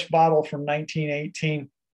relish bottle from 1918,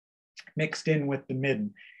 mixed in with the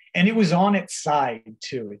midden. And it was on its side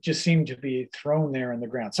too. It just seemed to be thrown there in the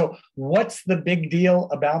ground. So what's the big deal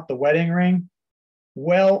about the wedding ring?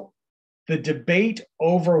 Well, the debate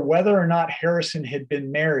over whether or not Harrison had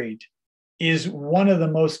been married is one of the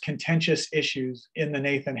most contentious issues in the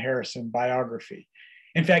Nathan Harrison biography.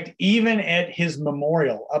 In fact, even at his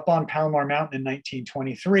memorial up on Palomar Mountain in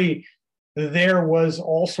 1923, there was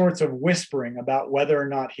all sorts of whispering about whether or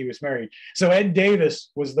not he was married. So Ed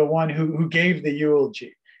Davis was the one who gave the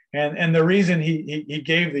eulogy. And the reason he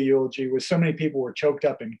gave the eulogy was so many people were choked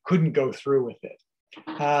up and couldn't go through with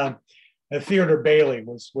it. Theodore Bailey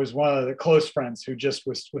was one of the close friends who just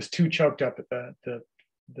was too choked up at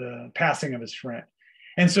the passing of his friend.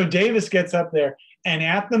 And so Davis gets up there, and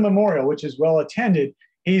at the memorial, which is well attended,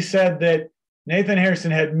 he said that Nathan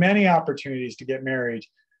Harrison had many opportunities to get married,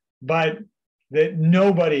 but that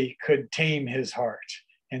nobody could tame his heart.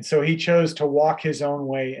 And so he chose to walk his own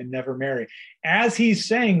way and never marry. As he's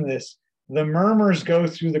saying this, the murmurs go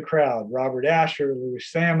through the crowd, Robert Asher, Louis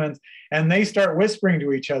Salmons, and they start whispering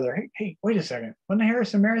to each other, hey, wait a second. Wasn't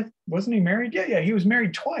Harrison married? Wasn't he married? Yeah, he was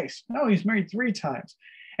married twice. No, he's married 3 times.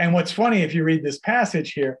 And what's funny, if you read this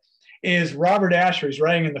passage here, is Robert Asher is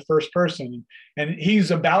writing in the first person, and he's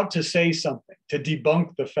about to say something to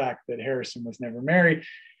debunk the fact that Harrison was never married.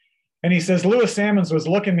 And he says, Louis Salmons was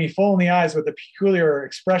looking me full in the eyes with a peculiar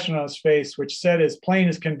expression on his face, which said as plain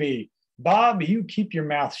as can be, Bob, you keep your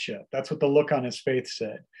mouth shut. That's what the look on his face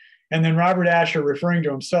said. And then Robert Asher, referring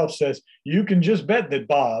to himself, says, you can just bet that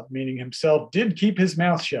Bob, meaning himself, did keep his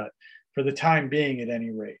mouth shut for the time being at any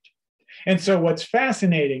rate. And so what's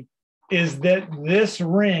fascinating is that this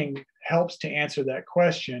ring helps to answer that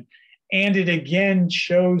question. And it again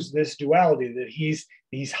shows this duality that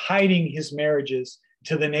he's hiding his marriages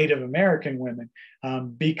to the Native American women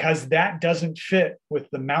because that doesn't fit with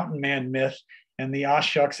the mountain man myth and the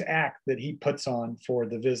Ashucks act that he puts on for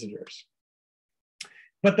the visitors.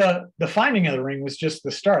 But the finding of the ring was just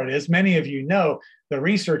the start. As many of you know, the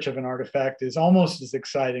research of an artifact is almost as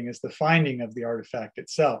exciting as the finding of the artifact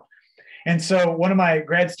itself. And so one of my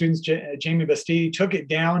grad students, Jamie Bastidi, took it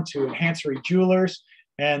down to Enhancery Jewelers.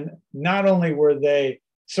 And not only were they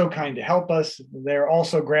so kind to help us, they're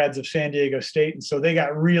also grads of San Diego State. And so they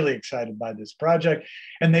got really excited by this project.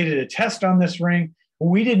 And they did a test on this ring.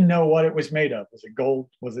 We didn't know what it was made of. Was it gold?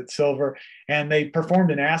 Was it silver? And they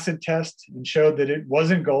performed an acid test and showed that it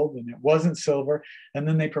wasn't gold and it wasn't silver. And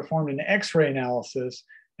then they performed an X-ray analysis.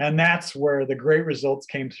 And that's where the great results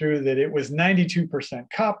came through, that it was 92%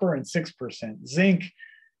 copper and 6% zinc.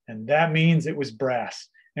 And that means it was brass.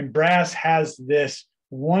 And brass has this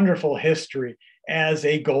wonderful history as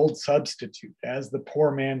a gold substitute, as the poor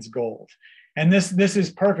man's gold. And this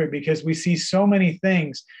is perfect because we see so many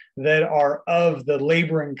things that are of the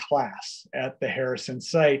laboring class at the Harrison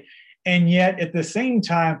site, and yet at the same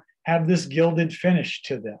time have this gilded finish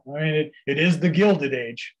to them. I mean, it is the Gilded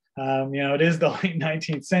Age. It is the late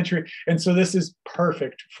 19th century. And so this is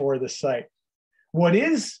perfect for the site. What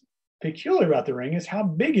is peculiar about the ring is how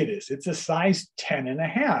big it is. It's a size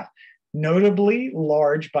 10.5, notably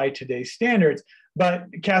large by today's standards. But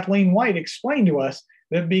Kathleen White explained to us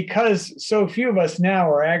that because so few of us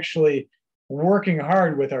now are actually working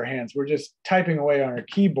hard with our hands, we're just typing away on our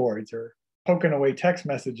keyboards or poking away text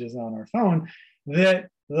messages on our phone, that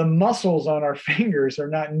the muscles on our fingers are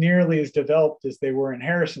not nearly as developed as they were in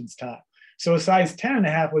Harrison's time. So a size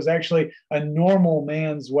 10.5 was actually a normal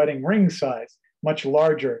man's wedding ring size, much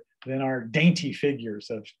larger than our dainty fingers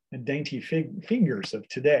of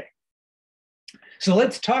today. So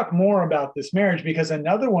let's talk more about this marriage, because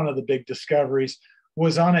another one of the big discoveries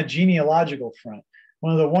was on a genealogical front.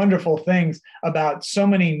 One of the wonderful things about so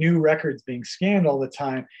many new records being scanned all the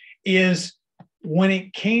time is when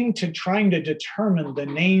it came to trying to determine the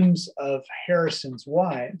names of Harrison's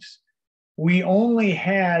wives, we only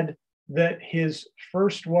had that his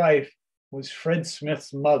first wife was Fred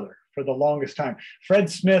Smith's mother for the longest time. Fred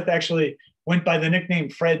Smith actually went by the nickname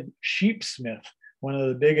Fred Sheep Smith, one of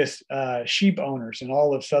the biggest sheep owners in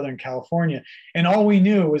all of Southern California. And all we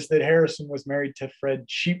knew was that Harrison was married to Fred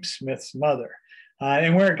Sheep Smith's mother.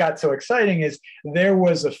 And where it got so exciting is there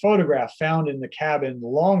was a photograph found in the cabin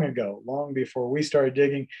long ago, long before we started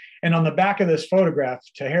digging. And on the back of this photograph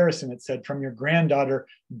to Harrison, it said, "From your granddaughter,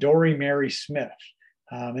 Dory Mary Smith."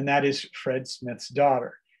 And that is Fred Smith's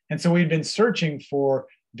daughter. And so we'd been searching for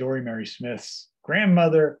Dory Mary Smith's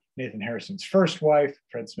grandmother, Nathan Harrison's first wife,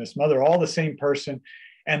 Fred Smith's mother, all the same person.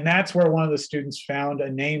 And that's where one of the students found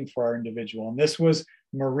a name for our individual. And this was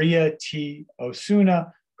Maria T.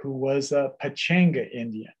 Osuna, who was a Pachanga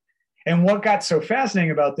Indian. And what got so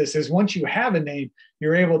fascinating about this is once you have a name,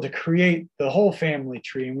 you're able to create the whole family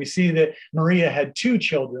tree. And we see that Maria had two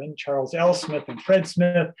children, Charles L. Smith and Fred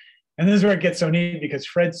Smith. And this is where it gets so neat because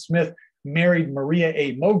Fred Smith married Maria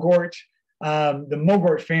A. Mogort. The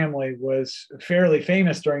Mogort family was fairly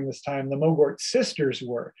famous during this time. The Mogort sisters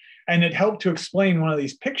were. And it helped to explain one of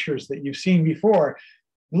these pictures that you've seen before.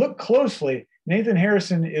 Look closely. Nathan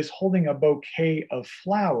Harrison is holding a bouquet of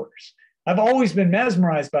flowers. I've always been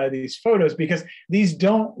mesmerized by these photos because these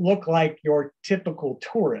don't look like your typical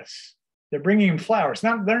tourists. They're bringing him flowers.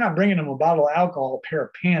 Now, they're not bringing him a bottle of alcohol, a pair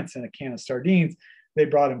of pants, and a can of sardines. They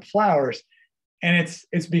brought him flowers. And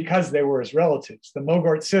it's because they were his relatives. The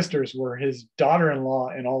Mogart sisters were his daughter-in-law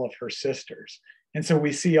and all of her sisters. And so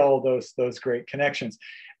we see all those great connections.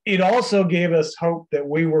 It also gave us hope that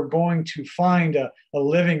we were going to find a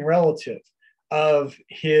living relative of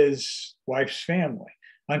his wife's family.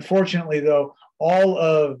 Unfortunately, though, all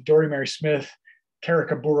of Dory Mary Smith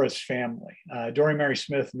Karakabura's family, Dory Mary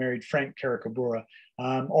Smith married Frank Karakabura,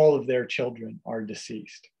 all of their children are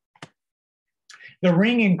deceased. The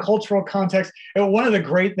ring in cultural context, one of the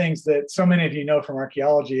great things that so many of you know from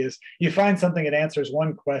archaeology is you find something that answers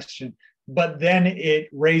one question, but then it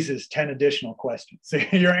raises 10 additional questions. So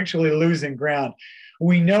you're actually losing ground.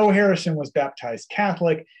 We know Harrison was baptized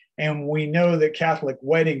Catholic, and we know that Catholic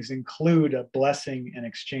weddings include a blessing and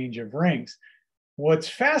exchange of rings. What's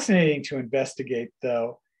fascinating to investigate,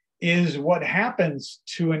 though, is what happens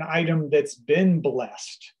to an item that's been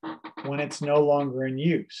blessed when it's no longer in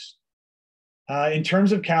use. In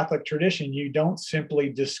terms of Catholic tradition, you don't simply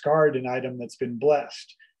discard an item that's been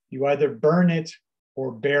blessed. You either burn it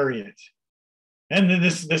or bury it. And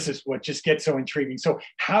this is what just gets so intriguing. So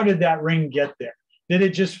how did that ring get there? Did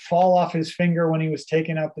it just fall off his finger when he was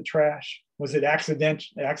taking out the trash? Was it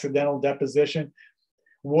accidental deposition?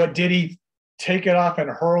 What, did he take it off and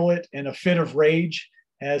hurl it in a fit of rage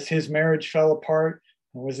as his marriage fell apart?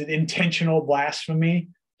 Or was it intentional blasphemy?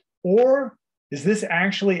 Or is this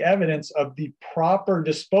actually evidence of the proper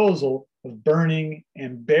disposal of burning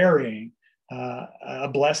and burying a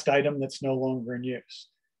blessed item that's no longer in use?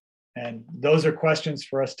 And those are questions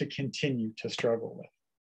for us to continue to struggle with.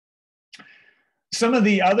 Some of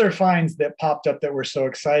the other finds that popped up that were so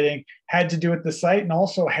exciting had to do with the site and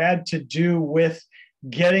also had to do with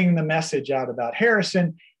getting the message out about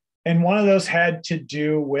Harrison. And one of those had to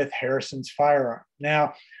do with Harrison's firearm.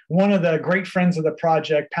 Now, one of the great friends of the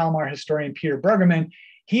project, Palomar historian Peter Brueggemann,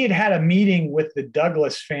 he had a meeting with the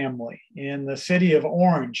Douglas family in the city of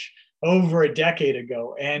Orange over a decade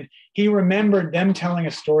ago. And he remembered them telling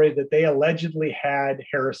a story that they allegedly had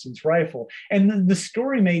Harrison's rifle. And the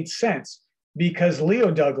story made sense because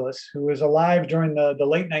Leo Douglas, who was alive during the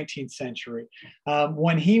late 19th century,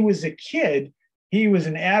 when he was a kid, he was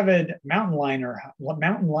an avid mountain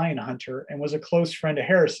lion hunter and was a close friend of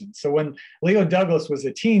Harrison. So when Leo Douglas was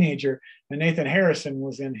a teenager, Nathan Harrison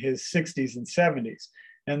was in his 60s and 70s,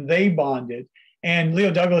 and they bonded. And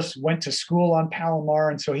Leo Douglas went to school on Palomar,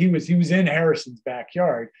 and so he was in Harrison's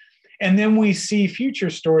backyard. And then we see future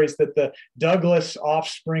stories that the Douglas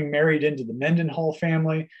offspring married into the Mendenhall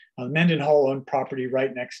family. Mendenhall owned property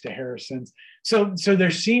right next to Harrison's. So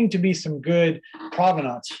there seemed to be some good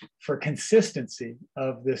provenance for consistency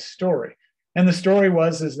of this story. And the story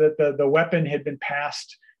is that the weapon had been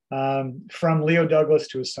passed from Leo Douglas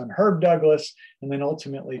to his son Herb Douglas, and then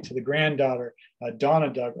ultimately to the granddaughter,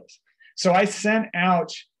 Donna Douglas. So I sent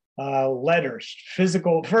out letters,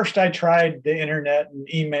 physical. First, I tried the internet and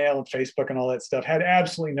email and Facebook and all that stuff, had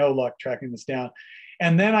absolutely no luck tracking this down.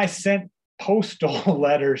 And then I sent postal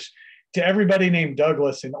letters to everybody named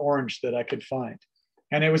Douglas in Orange that I could find.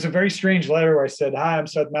 And it was a very strange letter where I said, "Hi, I'm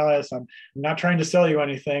Seth Mallios. I'm not trying to sell you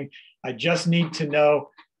anything. I just need to know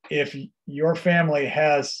if your family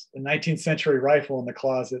has a 19th century rifle in the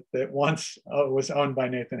closet that once was owned by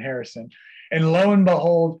Nathan Harrison." And lo and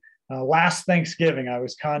behold, last Thanksgiving, I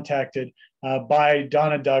was contacted by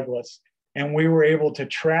Donna Douglas, and we were able to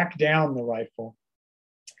track down the rifle.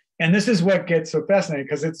 And this is what gets so fascinating,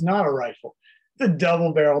 because it's not a rifle. It's a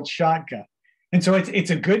double-barreled shotgun. And so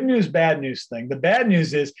it's a good news, bad news thing. The bad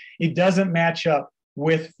news is it doesn't match up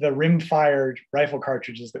with the rim-fired rifle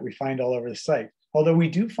cartridges that we find all over the site, although we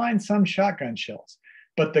do find some shotgun shells.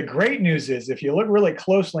 But the great news is, if you look really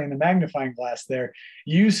closely in the magnifying glass there,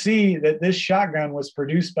 you see that this shotgun was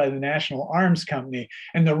produced by the National Arms Company.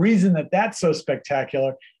 And the reason that that's so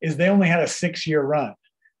spectacular is they only had a 6-year run.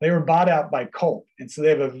 They were bought out by Colt. And so they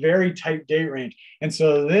have a very tight date range. And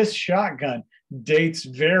so this shotgun dates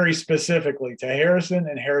very specifically to Harrison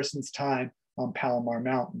and Harrison's time on Palomar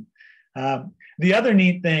Mountain. The other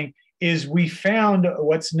neat thing is we found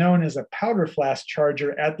what's known as a powder flask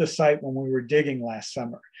charger at the site when we were digging last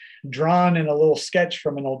summer, drawn in a little sketch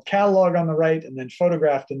from an old catalog on the right and then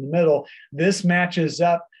photographed in the middle. This matches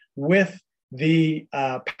up with the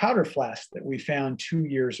powder flask that we found 2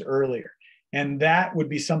 years earlier. And that would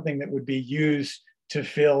be something that would be used to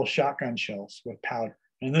fill shotgun shells with powder.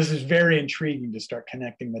 And this is very intriguing to start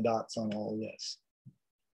connecting the dots on all of this.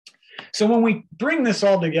 So when we bring this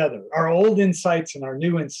all together, our old insights and our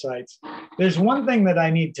new insights, there's one thing that I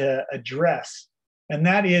need to address, and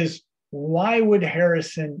that is, why would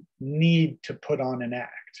Harrison need to put on an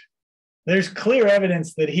act? There's clear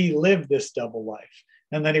evidence that he lived this double life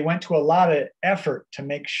and that he went to a lot of effort to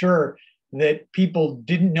make sure that people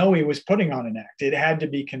didn't know he was putting on an act. It had to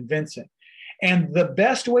be convincing. And the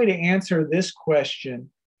best way to answer this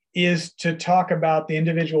question is to talk about the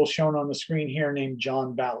individual shown on the screen here named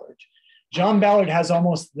John Ballard. John Ballard has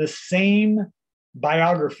almost the same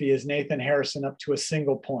biography as Nathan Harrison up to a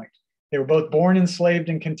single point. They were both born enslaved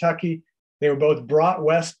in Kentucky. They were both brought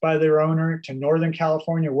west by their owner to Northern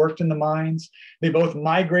California, worked in the mines. They both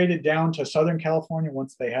migrated down to Southern California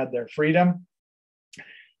once they had their freedom.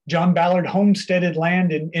 John Ballard homesteaded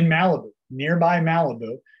land in Malibu, nearby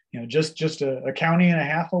Malibu, just a county and a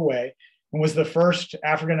half away, and was the first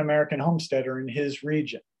African-American homesteader in his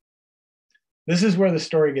region. This is where the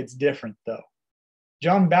story gets different, though.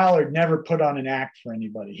 John Ballard never put on an act for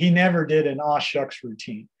anybody. He never did an aw shucks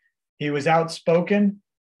routine. He was outspoken,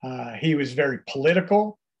 he was very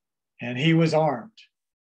political, and he was armed.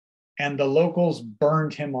 And the locals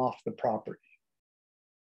burned him off the property.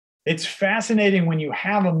 It's fascinating when you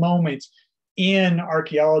have a moment in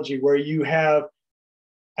archaeology where you have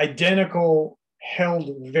identical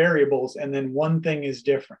held variables and then one thing is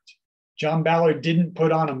different. John Ballard didn't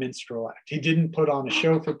put on a minstrel act. He didn't put on a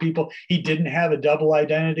show for people. He didn't have a double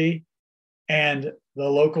identity. And the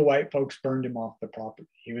local white folks burned him off the property.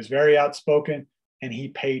 He was very outspoken and he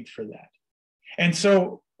paid for that. And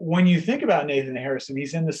so when you think about Nathan Harrison,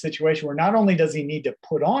 he's in this situation where not only does he need to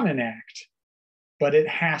put on an act, but it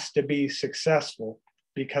has to be successful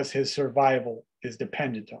because his survival is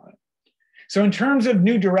dependent on it. So in terms of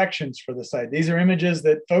new directions for the site, these are images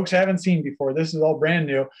that folks haven't seen before. This is all brand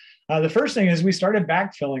new. The first thing is we started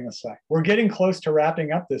backfilling the site. We're getting close to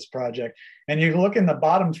wrapping up this project. And you look in the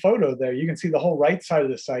bottom photo there, you can see the whole right side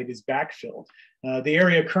of the site is backfilled. The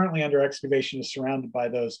area currently under excavation is surrounded by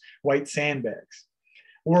those white sandbags.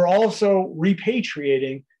 We're also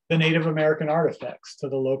repatriating the Native American artifacts to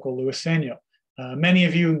the local Luiseno. Many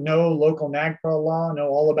of you know local NAGPRA law, know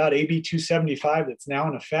all about AB 275 that's now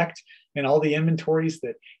in effect and all the inventories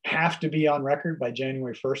that have to be on record by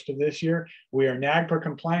January 1st of this year. We are NAGPRA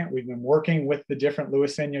compliant. We've been working with the different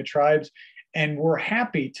Luiseno tribes, and we're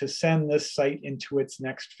happy to send this site into its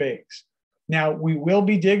next phase. Now, we will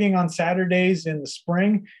be digging on Saturdays in the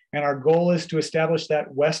spring, and our goal is to establish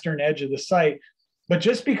that western edge of the site. But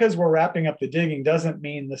just because we're wrapping up the digging doesn't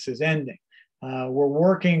mean this is ending. We're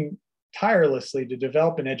working tirelessly to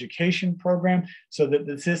develop an education program so that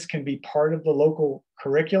this can be part of the local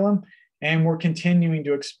curriculum, and we're continuing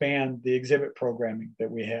to expand the exhibit programming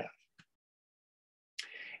that we have.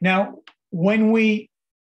 Now, when we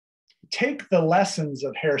take the lessons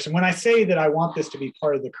of Harrison, when I say that I want this to be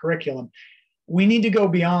part of the curriculum, we need to go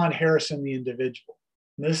beyond Harrison the individual.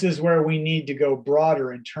 This is where we need to go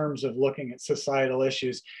broader in terms of looking at societal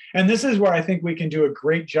issues. And this is where I think we can do a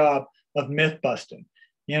great job of myth busting.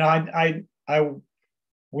 I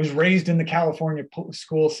was raised in the California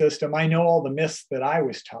school system. I know all the myths that I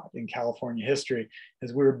was taught in California history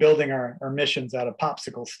as we were building our missions out of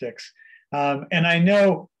popsicle sticks. And I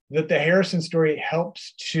know that the Harrison story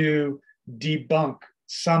helps to debunk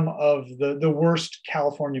some of the worst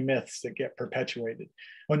California myths that get perpetuated.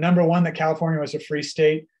 Well, number one, that California was a free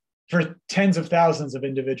state. For tens of thousands of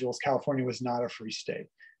individuals, California was not a free state.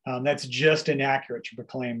 That's just inaccurate to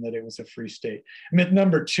proclaim that it was a free state. Myth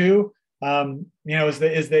number two, is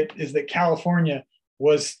that California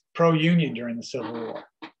was pro-union during the Civil War.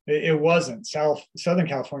 It wasn't. Southern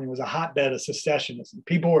California was a hotbed of secessionism.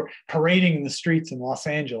 People were parading in the streets in Los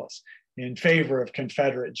Angeles in favor of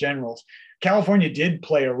Confederate generals. California did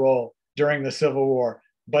play a role during the Civil War,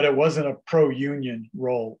 but it wasn't a pro-union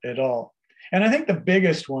role at all. And I think the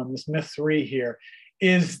biggest one, this myth three here,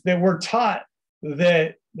 is that we're taught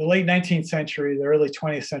that the late 19th century, the early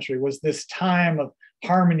 20th century was this time of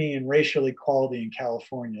harmony and racial equality in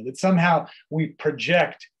California, that somehow we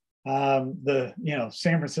project the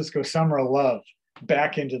San Francisco summer of love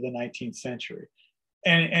back into the 19th century.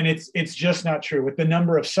 And it's just not true. With the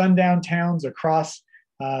number of sundown towns across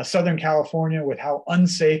Southern California, with how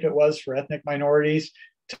unsafe it was for ethnic minorities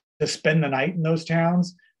to spend the night in those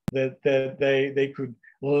towns, that they could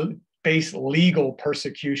face legal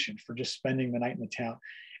persecution for just spending the night in the town.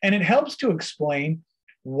 And it helps to explain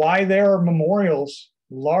why there are memorials,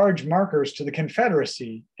 large markers to the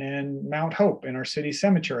Confederacy and Mount Hope in our city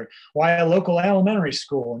cemetery, why a local elementary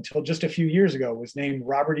school until just a few years ago was named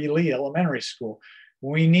Robert E. Lee Elementary School.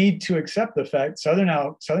 We need to accept the fact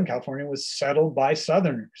Southern California was settled by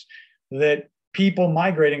Southerners, that people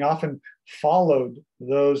migrating often followed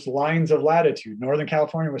those lines of latitude. Northern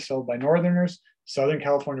California was settled by Northerners, Southern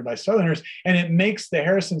California by Southerners, and it makes the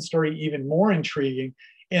Harrison story even more intriguing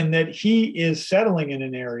in that he is settling in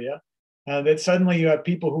an area that suddenly you have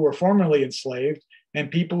people who were formerly enslaved and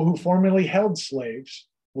people who formerly held slaves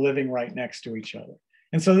living right next to each other.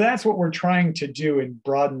 And so that's what we're trying to do in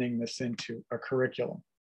broadening this into a curriculum.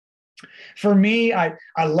 For me, I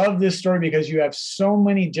love this story because you have so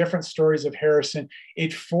many different stories of Harrison.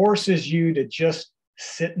 It forces you to just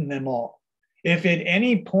sit in them all. If at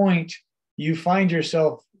any point you find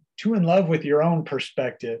yourself too in love with your own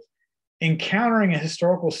perspective, encountering a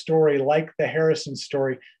historical story like the Harrison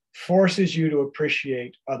story forces you to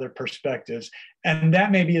appreciate other perspectives. And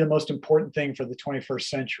that may be the most important thing for the 21st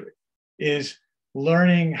century, is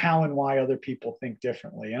learning how and why other people think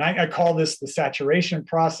differently. And I call this the saturation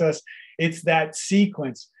process. It's that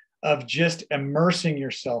sequence of just immersing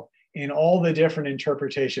yourself in all the different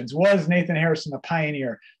interpretations. Was Nathan Harrison a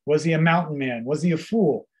pioneer? Was he a mountain man? Was he a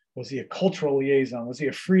fool? Was he a cultural liaison? Was he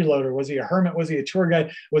a freeloader? Was he a hermit? Was he a tour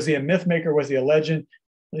guide? Was he a myth maker? Was he a legend?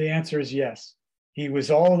 The answer is yes. He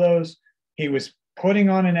was all of those. He was putting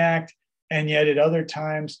on an act, and yet at other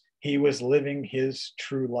times he was living his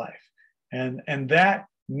true life. And that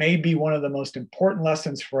may be one of the most important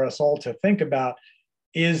lessons for us all to think about,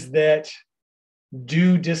 is that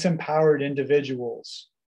do disempowered individuals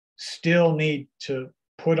still need to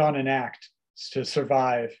put on an act to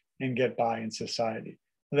survive and get by in society?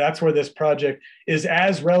 That's where this project is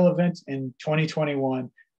as relevant in 2021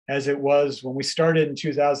 as it was when we started in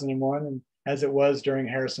 2001 and as it was during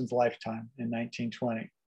Harrison's lifetime in 1920.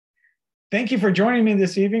 Thank you for joining me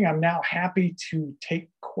this evening. I'm now happy to take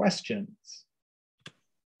questions.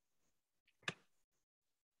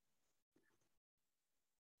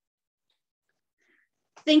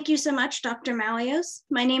 Thank you so much, Dr. Mallios.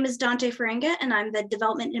 My name is Dante Ferenga, and I'm the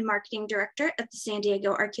Development and Marketing Director at the San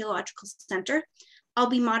Diego Archaeological Center. I'll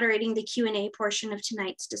be moderating the Q&A portion of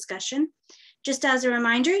tonight's discussion. Just as a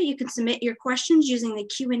reminder, you can submit your questions using the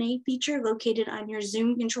Q&A feature located on your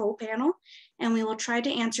Zoom control panel, and we will try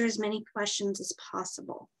to answer as many questions as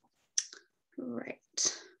possible. Right.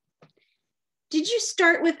 Did you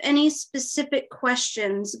start with any specific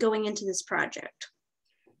questions going into this project?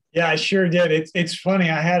 Yeah, I sure did. It's funny.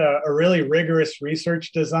 I had a really rigorous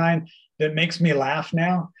research design that makes me laugh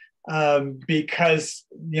now because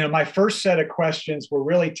my first set of questions were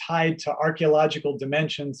really tied to archaeological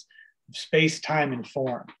dimensions, space, time, and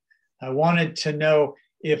form. I wanted to know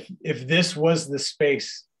if this was the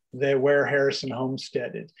space where Harrison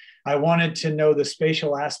homesteaded. I wanted to know the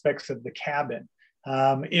spatial aspects of the cabin,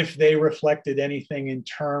 if they reflected anything in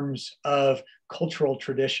terms of cultural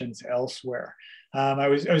traditions elsewhere. I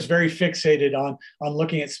was very fixated on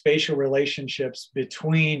looking at spatial relationships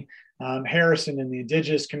between Harrison and the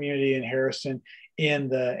indigenous community and Harrison in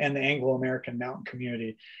the Anglo-American mountain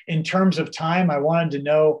community. In terms of time, I wanted to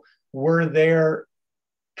know, were there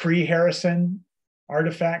pre-Harrison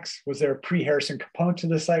artifacts? Was there a pre-Harrison component to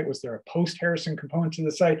the site? Was there a post-Harrison component to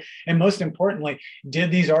the site? And most importantly,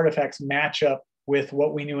 did these artifacts match up with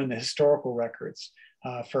what we knew in the historical records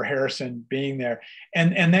for Harrison being there?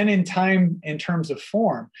 And then in time, in terms of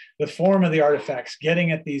form, the form of the artifacts,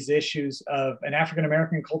 getting at these issues of an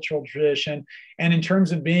African-American cultural tradition, and in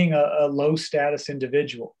terms of being a low status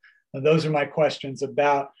individual. Those are my questions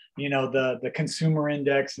about the consumer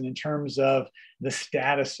index and in terms of the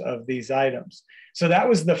status of these items. So that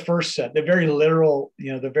was the first set, the very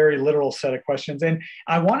literal set of questions. And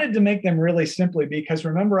I wanted to make them really simply because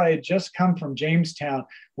remember, I had just come from Jamestown,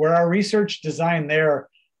 where our research design there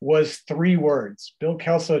was 3 words. Bill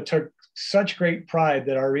Kelso took such great pride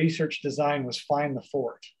that our research design was find the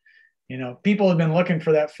fort. People had been looking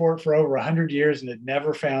for that fort for over 100 years and had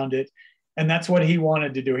never found it. And that's what he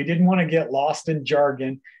wanted to do. He didn't want to get lost in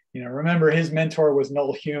jargon. Remember, his mentor was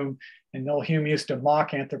Noel Hume, and Noel Hume used to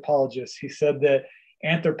mock anthropologists. He said that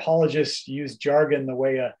anthropologists use jargon the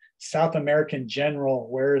way a South American general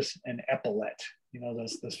wears an epaulet,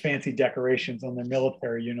 those fancy decorations on their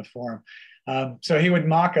military uniform. So he would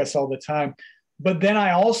mock us all the time. But then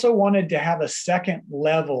I also wanted to have a second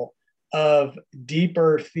level of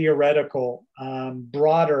deeper theoretical,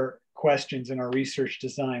 broader questions in our research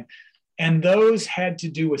design. And those had to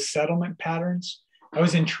do with settlement patterns. I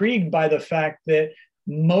was intrigued by the fact that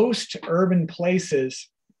most urban places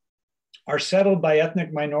are settled by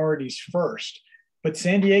ethnic minorities first, but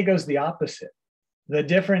San Diego's the opposite. The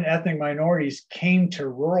different ethnic minorities came to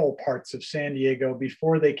rural parts of San Diego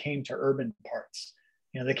before they came to urban parts.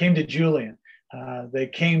 You know, they came to Julian, they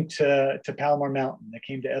came to Palomar Mountain, they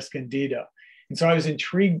came to Escondido. And so I was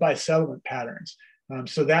intrigued by settlement patterns.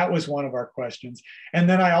 So that was one of our questions. And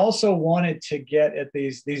then I also wanted to get at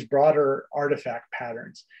these broader artifact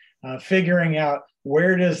patterns, figuring out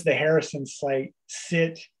where does the Harrison site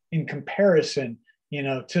sit in comparison, you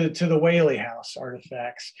know, to the Whaley House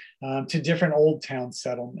artifacts, to different Old Town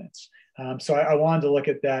settlements. So I wanted to look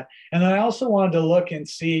at that. And then I also wanted to look and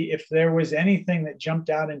see if there was anything that jumped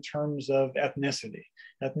out in terms of ethnicity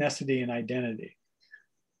and identity.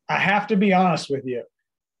 I have to be honest with you.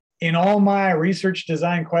 In all my research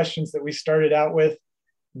design questions that we started out with,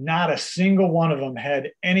 not a single one of them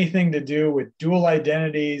had anything to do with dual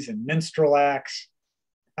identities and minstrel acts.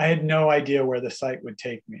 I had no idea where the site would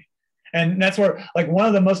take me. And that's where, like, one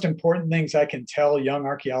of the most important things I can tell young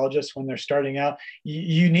archaeologists when they're starting out,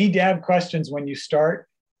 you need to have questions when you start,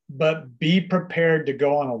 but be prepared to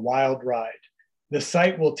go on a wild ride. The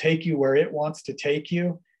site will take you where it wants to take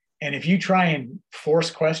you. And if you try and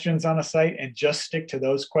force questions on a site and just stick to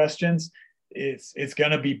those questions, it's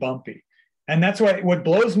going to be bumpy. And that's what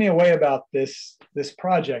blows me away about this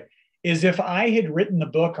project is if I had written the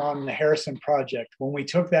book on the Harrison project when we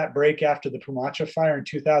took that break after the Pumacha fire in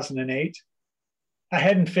 2008, I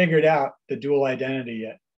hadn't figured out the dual identity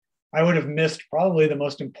yet. I would have missed probably the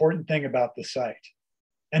most important thing about the site.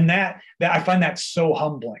 And that I find that so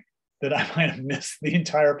humbling, that I might have missed the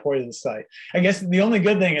entire point of the site. I guess the only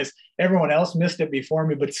good thing is everyone else missed it before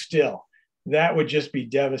me, but still, that would just be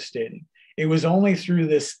devastating. It was only through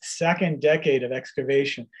this second decade of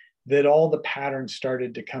excavation that all the patterns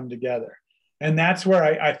started to come together. And that's where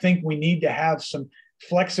I think we need to have some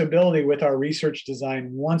flexibility with our research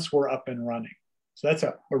design once we're up and running. So that's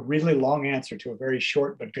a really long answer to a very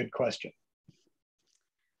short but good question.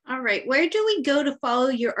 All right, where do we go to follow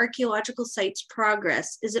your archaeological site's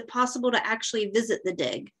progress? Is it possible to actually visit the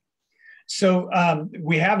dig? So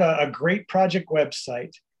we have a great project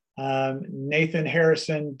website,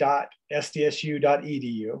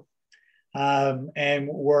 nathanharrison.sdsu.edu. And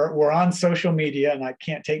we're on social media, and I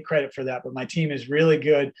can't take credit for that, but my team is really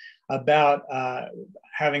good about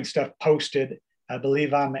having stuff posted. I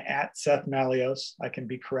believe I'm at Seth Mallios. I can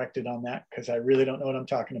be corrected on that because I really don't know what I'm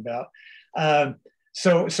talking about.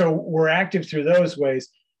 So we're active through those ways.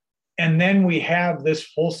 And then we have this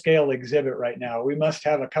full-scale exhibit right now. We must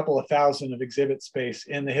have a couple of thousand of exhibit space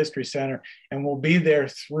in the History Center, and we'll be there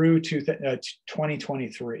through to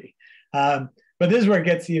 2023. But this is where it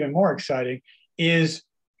gets even more exciting, is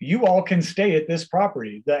you all can stay at this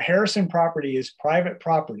property. The Harrison property is private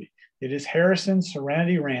property. It is Harrison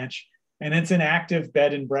Serenity Ranch, and it's an active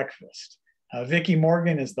bed and breakfast. Vicki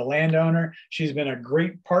Morgan is the landowner. She's been a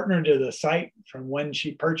great partner to the site from when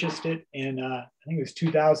she purchased it in, I think it was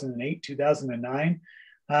 2008, 2009.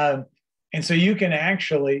 And so you can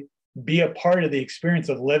actually be a part of the experience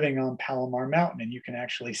of living on Palomar Mountain, and you can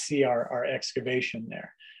actually see our excavation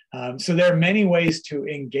there. So there are many ways to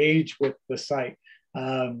engage with the site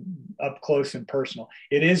up close and personal.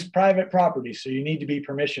 It is private property, so you need to be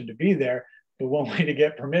permission to be there. But one way to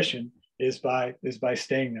get permission is by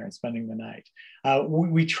staying there and spending the night.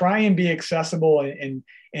 We try and be accessible in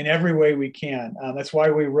every way we can. That's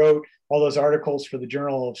why we wrote all those articles for the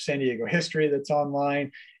Journal of San Diego History that's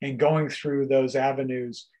online, and going through those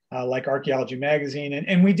avenues like Archaeology Magazine.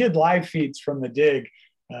 And we did live feeds from the dig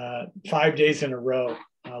 5 days in a row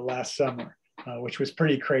last summer, which was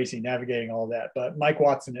pretty crazy navigating all that. But Mike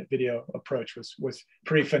Watson at Video Approach was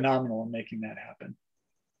pretty phenomenal in making that happen.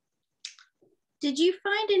 Did you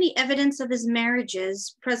find any evidence of his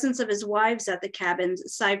marriages, presence of his wives at the cabins,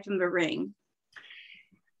 aside from the ring?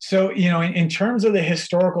 So, you know, in terms of the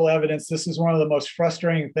historical evidence, this is one of the most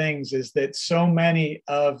frustrating things, is that so many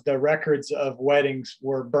of the records of weddings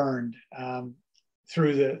were burned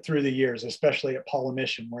through the years, especially at Palomar,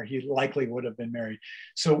 where he likely would have been married.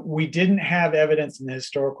 So we didn't have evidence in the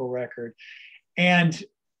historical record. And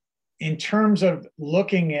in terms of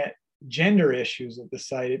looking at gender issues at the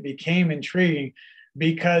site, it became intriguing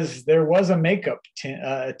because there was a makeup tin,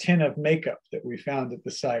 a tin of makeup that we found at the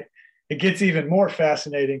site. It gets even more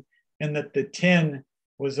fascinating in that the tin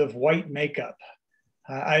was of white makeup.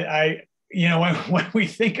 You know, when we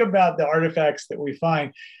think about the artifacts that we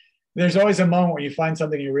find, there's always a moment where you find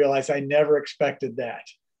something and you realize, I never expected that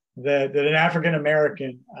an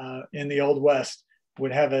African-American in the Old West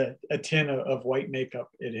would have a tin of white makeup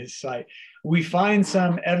at his site. We find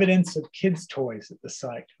some evidence of kids' toys at the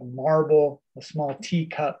site, a marble, a small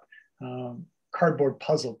teacup, cardboard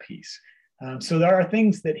puzzle piece. So there are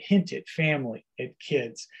things that hint at family, at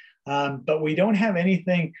kids, but we don't have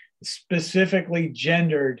anything specifically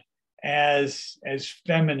gendered as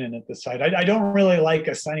feminine at the site. I don't really like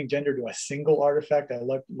assigning gender to a single artifact. I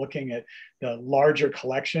like looking at the larger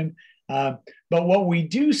collection. But what we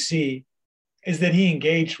do see is that he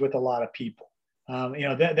engaged with a lot of people.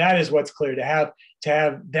 That is what's clear, to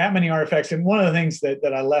have that many artifacts. And one of the things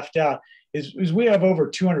that I left out is we have over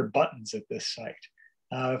 200 buttons at this site.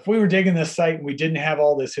 If we were digging this site and we didn't have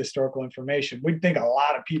all this historical information, we'd think a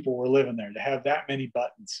lot of people were living there to have that many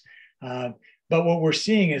buttons. But what we're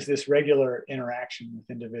seeing is this regular interaction with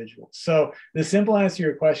individuals. So the simple answer to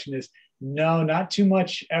your question is no, not too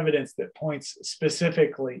much evidence that points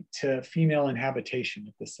specifically to female inhabitation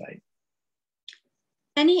at the site.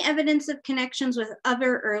 Any evidence of connections with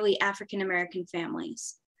other early African-American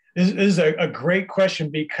families? This is a great question,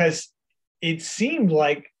 because it seemed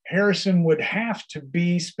like Harrison would have to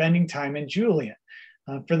be spending time in Julian.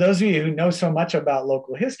 For those of you who know so much about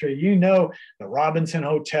local history, you know the Robinson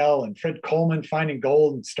Hotel and Fred Coleman finding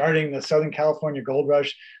gold and starting the Southern California Gold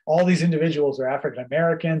Rush. All these individuals are African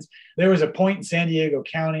Americans. There was a point in San Diego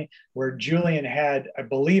County where Julian had, I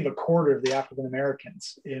believe, a quarter of the African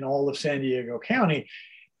Americans in all of San Diego County.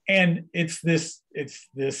 And it's this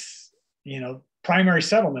primary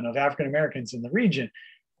settlement of African Americans in the region.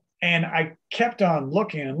 And I kept on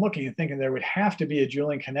looking and thinking there would have to be a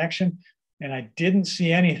Julian connection, and I didn't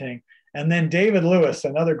see anything. And then David Lewis,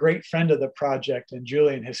 another great friend of the project and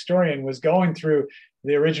Julian historian, was going through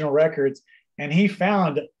the original records, and he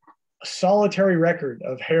found a solitary record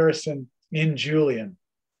of Harrison in Julian.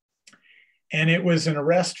 And it was an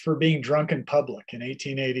arrest for being drunk in public in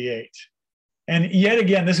 1888. And yet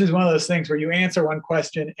again, this is one of those things where you answer one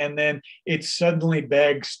question and then it suddenly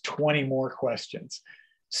begs 20 more questions.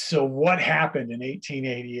 So what happened in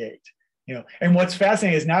 1888? And what's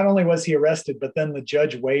fascinating is not only was he arrested, but then the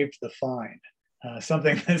judge waived the fine.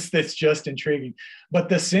 Something that's just intriguing. But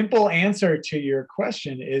the simple answer to your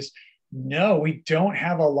question is no, we don't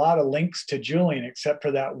have a lot of links to Julian except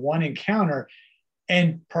for that one encounter.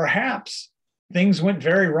 And perhaps things went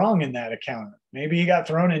very wrong in that encounter. Maybe he got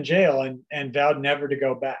thrown in jail and vowed never to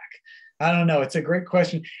go back. I don't know. It's a great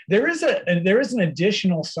question. There is an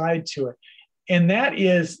additional side to it. And that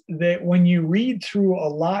is that when you read through a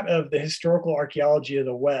lot of the historical archaeology of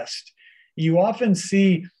the West, you often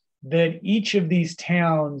see that each of these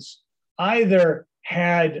towns either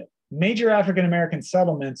had major African American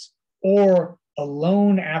settlements or a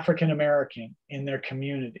lone African American in their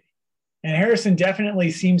community. And Harrison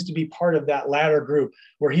definitely seems to be part of that latter group,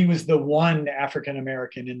 where he was the one African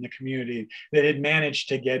American in the community that had managed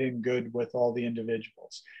to get in good with all the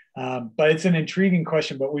individuals. But it's an intriguing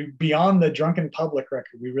question, but beyond the drunken public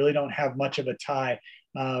record, we really don't have much of a tie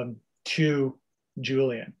to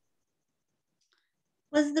Julian.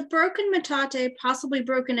 Was the broken metate, possibly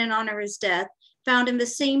broken in honor of his death, found in the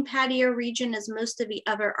same patio region as most of the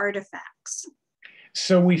other artifacts?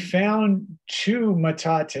 So we found two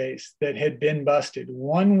metates that had been busted.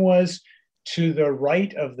 One was to the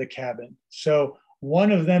right of the cabin. So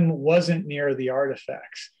one of them wasn't near the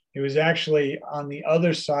artifacts. It was actually on the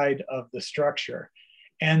other side of the structure.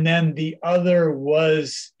 And then the other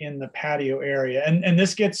was in the patio area. And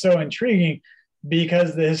this gets so intriguing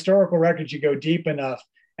because the historical records, you go deep enough,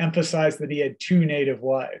 emphasize that he had two native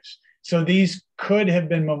wives. So these could have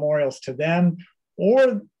been memorials to them,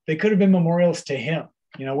 or they could have been memorials to him.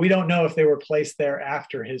 We don't know if they were placed there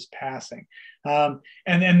after his passing.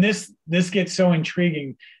 And this gets so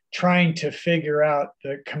intriguing, trying to figure out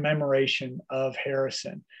the commemoration of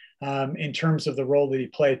Harrison in terms of the role that he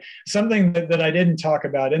played. Something that I didn't talk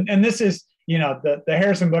about, and this is, the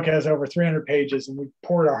Harrison book has over 300 pages, and we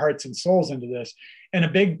poured our hearts and souls into this. And a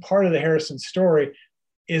big part of the Harrison story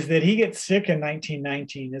is that he gets sick in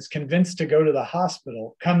 1919, is convinced to go to the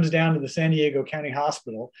hospital, comes down to the San Diego County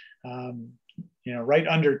Hospital, right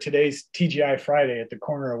under today's TGI Friday at the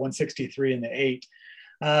corner of 163 and the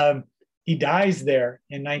 8. He dies there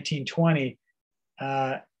in 1920,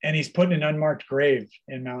 and he's put in an unmarked grave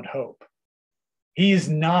in Mount Hope. He is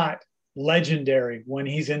not legendary when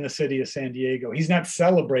he's in the city of San Diego. He's not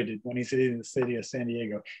celebrated when he's in the city of San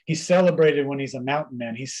Diego. He's celebrated when he's a mountain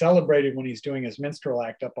man. He's celebrated when he's doing his minstrel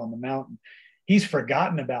act up on the mountain. He's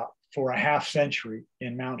forgotten about for a half century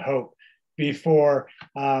in Mount Hope before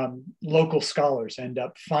local scholars end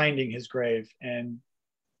up finding his grave and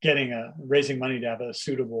raising money to have a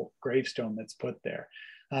suitable gravestone that's put there.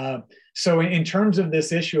 So in terms of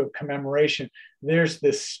this issue of commemoration, there's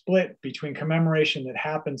this split between commemoration that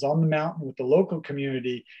happens on the mountain with the local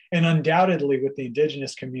community and undoubtedly with the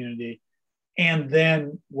indigenous community, and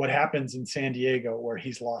then what happens in San Diego where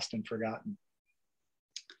he's lost and forgotten.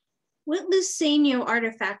 What Luiseño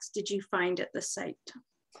artifacts did you find at the site?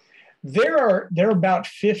 There are about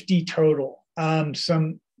 50 total.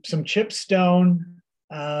 Some chipped stone,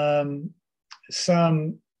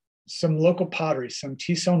 some local pottery, some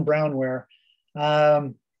T-stone brownware,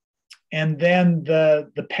 and then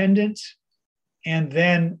the pendant, and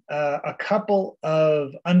then a couple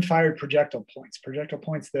of unfired projectile points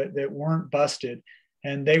that weren't busted,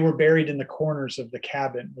 and they were buried in the corners of the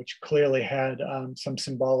cabin, which clearly had some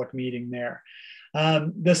symbolic meaning there.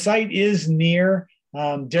 The site is near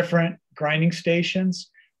different grinding stations,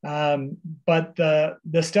 but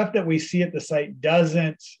the stuff that we see at the site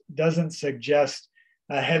doesn't suggest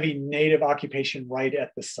a heavy native occupation right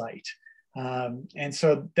at the site. And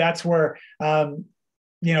so that's where,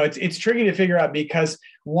 it's tricky to figure out, because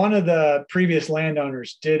one of the previous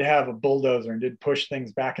landowners did have a bulldozer and did push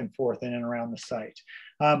things back and forth in and around the site.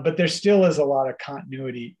 But there still is a lot of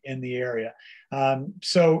continuity in the area.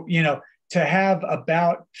 So, to have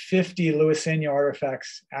about 50 Luiseño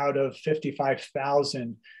artifacts out of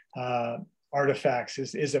 55,000 artifacts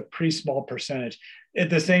is a pretty small percentage. At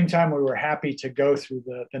the same time, we were happy to go through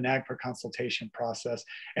the NAGPRA consultation process,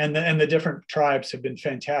 and the different tribes have been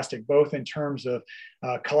fantastic, both in terms of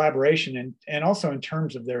collaboration and also in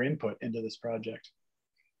terms of their input into this project.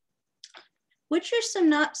 What's your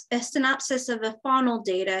synopsis of the faunal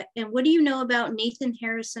data, and what do you know about Nathan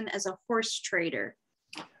Harrison as a horse trader?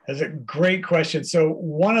 That's a great question. So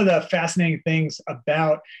one of the fascinating things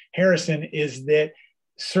about Harrison is that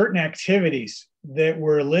certain activities that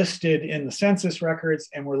were listed in the census records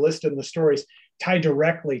and were listed in the stories tie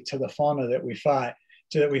directly to the fauna that we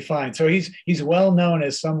find. So he's well known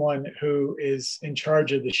as someone who is in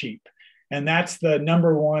charge of the sheep. And that's the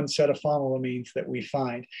number one set of faunal amines that we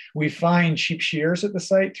find. We find sheep shears at the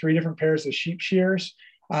site, 3 different pairs of sheep shears.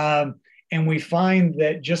 And we find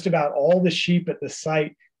that just about all the sheep at the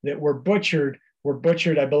site that were butchered,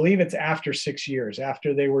 I believe it's after 6 years,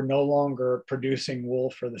 after they were no longer producing wool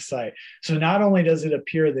for the site. So not only does it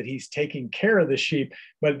appear that he's taking care of the sheep,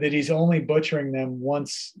 but that he's only butchering them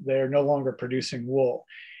once they're no longer producing wool.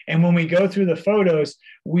 And when we go through the photos,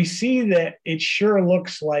 we see that it sure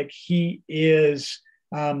looks like he is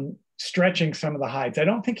stretching some of the hides. I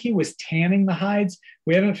don't think he was tanning the hides.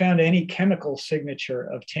 We haven't found any chemical signature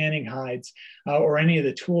of tanning hides or any of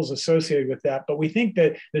the tools associated with that, but we think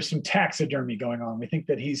that there's some taxidermy going on. We think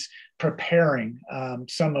that he's preparing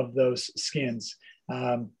some of those skins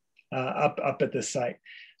up at the site.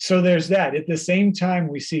 So there's that. At the same time,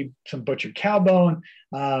 we see some butchered cow bone,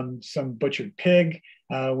 some butchered pig.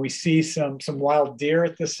 We see some wild deer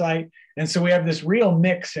at the site. And so we have this real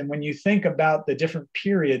mix. And when you think about the different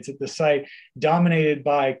periods at the site, dominated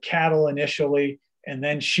by cattle initially, and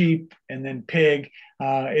then sheep, and then pig,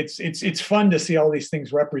 it's fun to see all these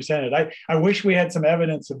things represented. I wish we had some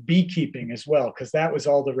evidence of beekeeping as well, because that was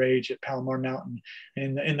all the rage at Palomar Mountain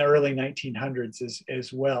in the early 1900s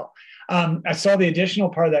as well. I saw the additional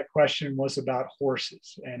part of that question was about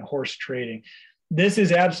horses and horse trading. This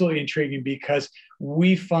is absolutely intriguing because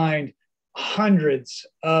we find hundreds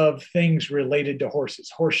of things related to horses: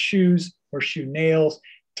 horseshoes, horseshoe nails,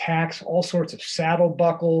 tacks, all sorts of saddle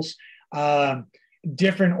buckles,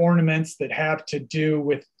 different ornaments that have to do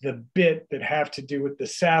with the bit, that have to do with the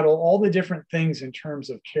saddle, all the different things in terms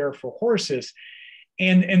of care for horses.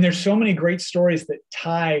 And there's so many great stories that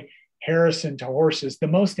tie Harrison to horses, the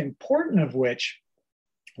most important of which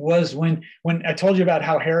was when I told you about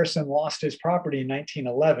how Harrison lost his property in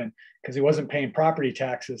 1911 because he wasn't paying property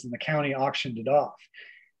taxes and the county auctioned it off.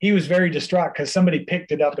 He was very distraught because somebody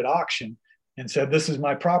picked it up at auction and said, "This is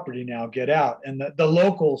my property now, get out." And the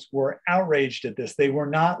locals were outraged at this. They were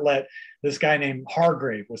not let, this guy named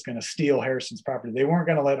Hargrave was going to steal Harrison's property. They weren't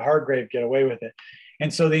going to let Hargrave get away with it.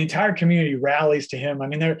 And so the entire community rallies to him. I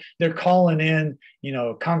mean, they're calling in,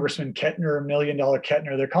 Congressman Kettner, $1 million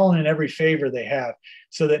Kettner. They're calling in every favor they have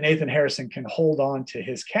so that Nathan Harrison can hold on to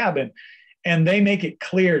his cabin. And they make it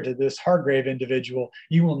clear to this Hargrave individual,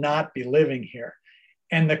 you will not be living here.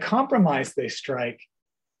 And the compromise they strike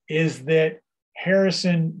is that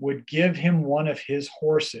Harrison would give him one of his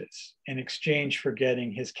horses in exchange for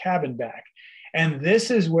getting his cabin back. And this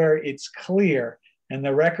is where it's clear, and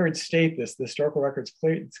the records state this, the historical records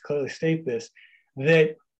clearly state this,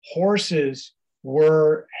 that horses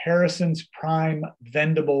were Harrison's prime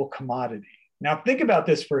vendable commodity. Now think about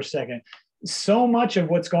this for a second. So much of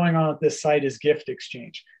what's going on at this site is gift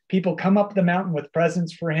exchange. People come up the mountain with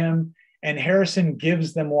presents for him, and Harrison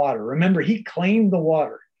gives them water. Remember, he claimed the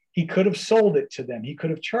water. He could have sold it to them. He could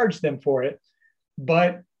have charged them for it.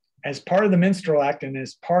 But as part of the Minstrel Act and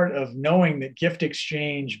as part of knowing that gift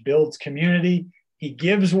exchange builds community, he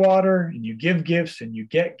gives water, and you give gifts and you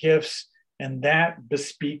get gifts, and that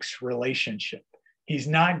bespeaks relationship. He's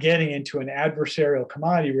not getting into an adversarial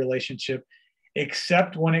commodity relationship,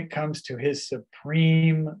 except when it comes to his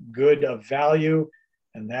supreme good of value,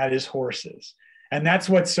 and that is horses. And that's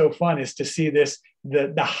what's so fun, is to see this,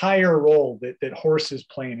 the higher role that horses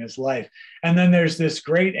play in his life. And then there's this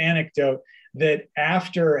great anecdote that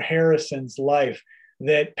after Harrison's life,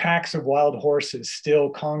 that packs of wild horses still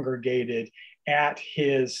congregated at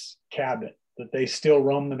his cabin, that they still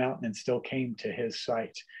roamed the mountain and still came to his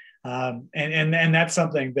site. And that's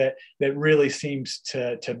something that really seems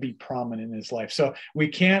to be prominent in his life. So we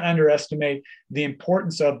can't underestimate the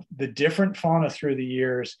importance of the different fauna through the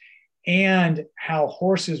years, and how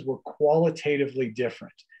horses were qualitatively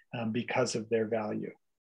different because of their value.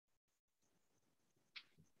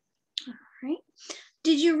 All right.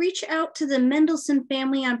 Did you reach out to the Mendelsohn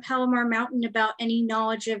family on Palomar Mountain about any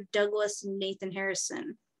knowledge of Douglas and Nathan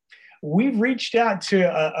Harrison? We've reached out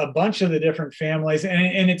to a bunch of the different families,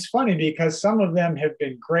 and it's funny because some of them have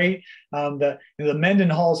been great. The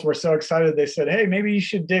Mendenhalls were so excited, they said, hey, maybe you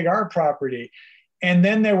should dig our property. And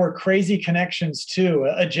then there were crazy connections too.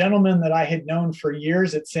 A gentleman that I had known for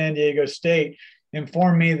years at San Diego State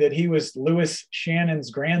informed me that he was Lewis Shannon's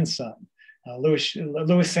grandson, Lewis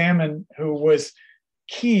Salmon, who was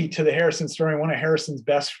key to the Harrison story, one of Harrison's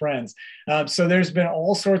best friends. So there's been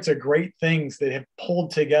all sorts of great things that have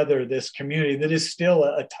pulled together this community that is still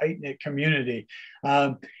a tight-knit community.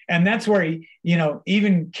 And that's where,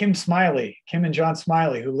 even Kim and John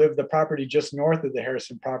Smiley, who live the property just north of the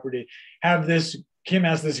Harrison property, Kim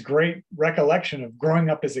has this great recollection of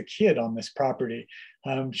growing up as a kid on this property.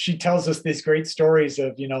 She tells us these great stories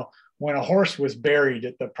of, when a horse was buried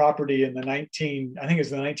at the property in the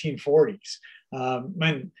 1940s.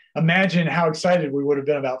 Imagine how excited we would have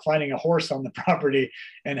been about finding a horse on the property,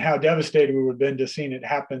 and how devastated we would have been to seeing it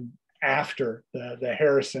happen after the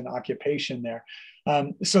Harrison occupation there.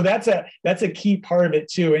 So that's a key part of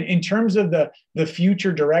it too. In terms of the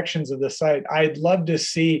future directions of the site, I'd love to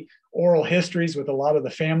see oral histories with a lot of the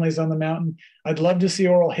families on the mountain. I'd love to see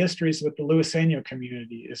oral histories with the Luiseno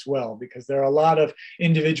community as well, because there are a lot of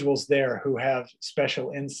individuals there who have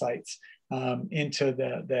special insights into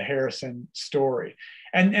the Harrison story.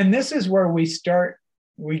 And this is where we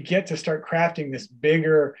get to start crafting this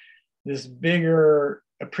bigger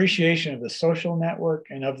appreciation of the social network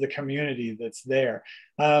and of the community that's there.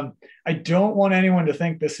 I don't want anyone to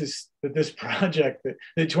think this project,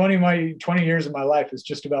 that 20 years of my life is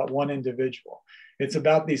just about one individual. It's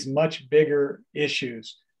about these much bigger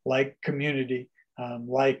issues like community,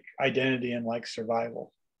 like identity, and like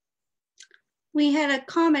survival. We had a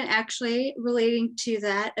comment actually relating to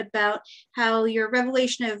that about how your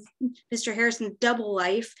revelation of Mr. Harrison's double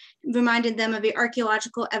life reminded them of the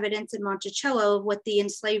archaeological evidence in Monticello of what the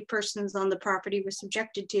enslaved persons on the property were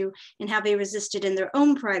subjected to and how they resisted in their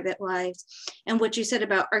own private lives. And what you said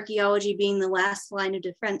about archaeology being the last line of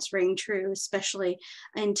defense rang true, especially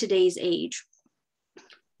in today's age.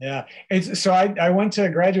 Yeah, so I went to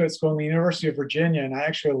graduate school in the University of Virginia, and I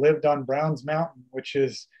actually lived on Browns Mountain, which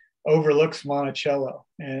overlooks Monticello.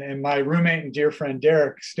 And my roommate and dear friend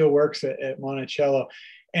Derek still works at Monticello.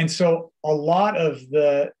 And so a lot of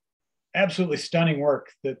the absolutely stunning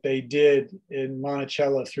work that they did in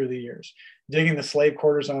Monticello through the years, digging the slave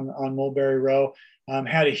quarters on Mulberry Row,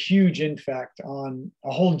 had a huge impact on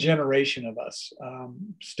a whole generation of us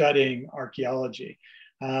studying archaeology.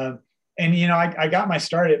 And I got my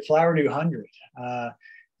start at Flowerdew 100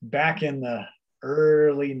 back in the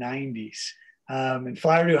early 90s. And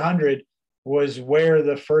Flowerdew 100 was where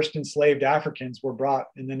the first enslaved Africans were brought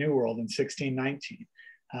in the New World in 1619.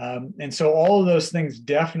 And so all of those things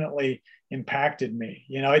definitely impacted me.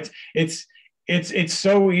 It's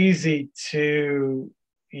so easy to,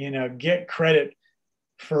 get credit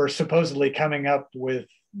for supposedly coming up with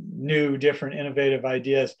new, different, innovative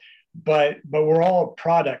ideas. But we're all a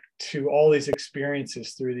product to all these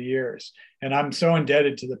experiences through the years. And I'm so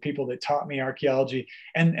indebted to the people that taught me archaeology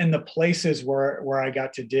and the places where I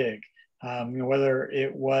got to dig, whether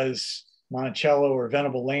it was Monticello or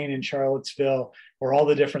Venable Lane in Charlottesville, or all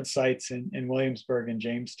the different sites in Williamsburg and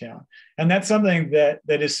Jamestown. And that's something that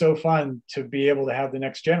is so fun to be able to have the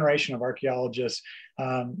next generation of archaeologists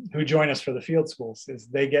who join us for the field schools, is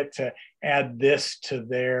they get to add this to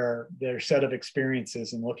their set of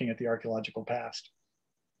experiences in looking at the archaeological past.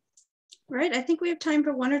 All right, I think we have time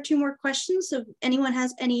for 1 or 2 more questions. So if anyone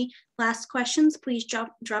has any last questions, please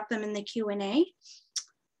drop them in the Q&A.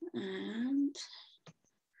 And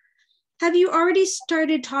have you already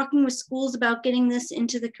started talking with schools about getting this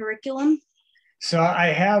into the curriculum? So I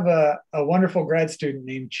have a wonderful grad student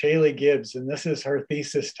named Chaley Gibbs, and this is her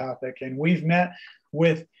thesis topic. And we've met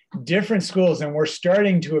with different schools, and we're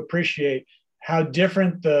starting to appreciate how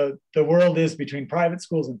different the world is between private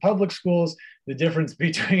schools and public schools, the difference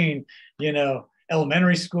between,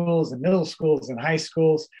 elementary schools and middle schools and high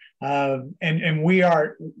schools. And we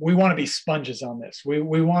want to be sponges on this.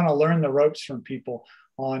 We want to learn the ropes from people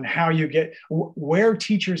on how you get, where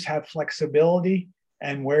teachers have flexibility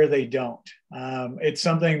and where they don't. It's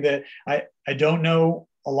something that I don't know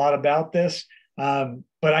a lot about this,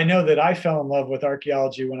 but I know that I fell in love with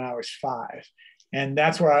archaeology when I was 5. And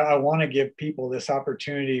that's where I want to give people this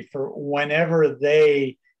opportunity for whenever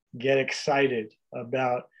they get excited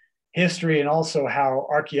about history and also how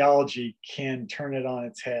archaeology can turn it on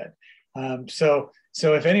its head. So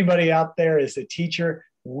if anybody out there is a teacher,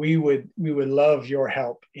 we would love your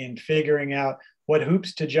help in figuring out what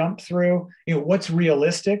hoops to jump through, what's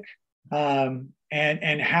realistic, and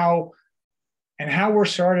how we're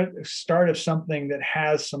start of something that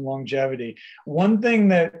has some longevity. One thing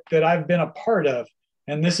that I've been a part of,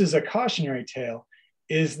 and this is a cautionary tale,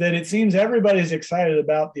 is that it seems everybody's excited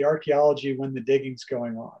about the archaeology when the digging's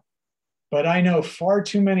going on. But I know far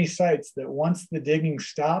too many sites that once the digging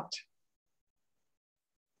stopped,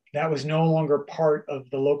 that was no longer part of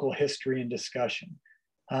the local history and discussion.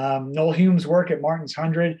 Noel Hume's work at Martin's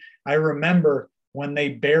Hundred, I remember when they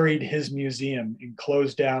buried his museum and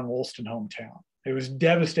closed down Woolston hometown. It was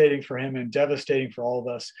devastating for him and devastating for all of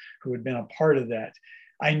us who had been a part of that.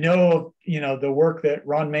 I know, the work that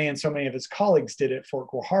Ron May and so many of his colleagues did at Fort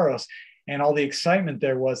Guajarros and all the excitement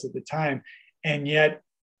there was at the time. And yet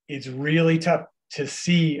it's really tough to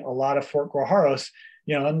see a lot of Fort Guajarros,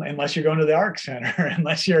 unless you're going to the Arc Center,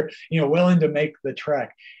 unless you're, willing to make the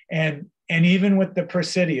trek. And even with the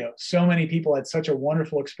Presidio, so many people had such a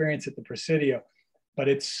wonderful experience at the Presidio, but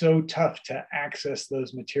it's so tough to access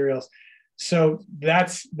those materials. So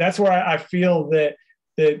that's where I feel that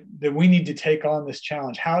we need to take on this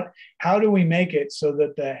challenge. How do we make it so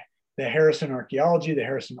that the Harrison archaeology, the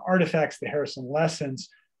Harrison artifacts, the Harrison lessons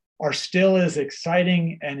are still as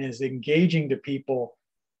exciting and as engaging to people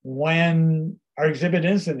when our exhibit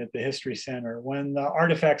isn't at the History Center, when the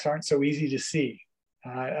artifacts aren't so easy to see?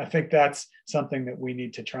 I think that's something that we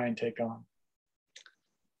need to try and take on.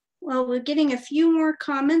 Well, we're getting a few more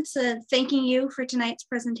comments thanking you for tonight's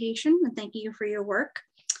presentation and thanking you for your work.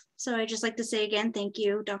 So I'd just like to say again, thank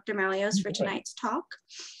you, Dr. Mallios, for tonight's talk.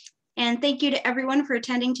 And thank you to everyone for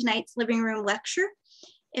attending tonight's living room lecture.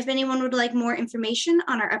 If anyone would like more information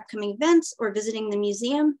on our upcoming events or visiting the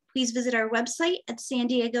museum, please visit our website at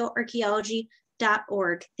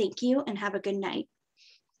sandiegoarchaeology.org. Thank you and have a good night.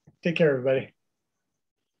 Take care, everybody.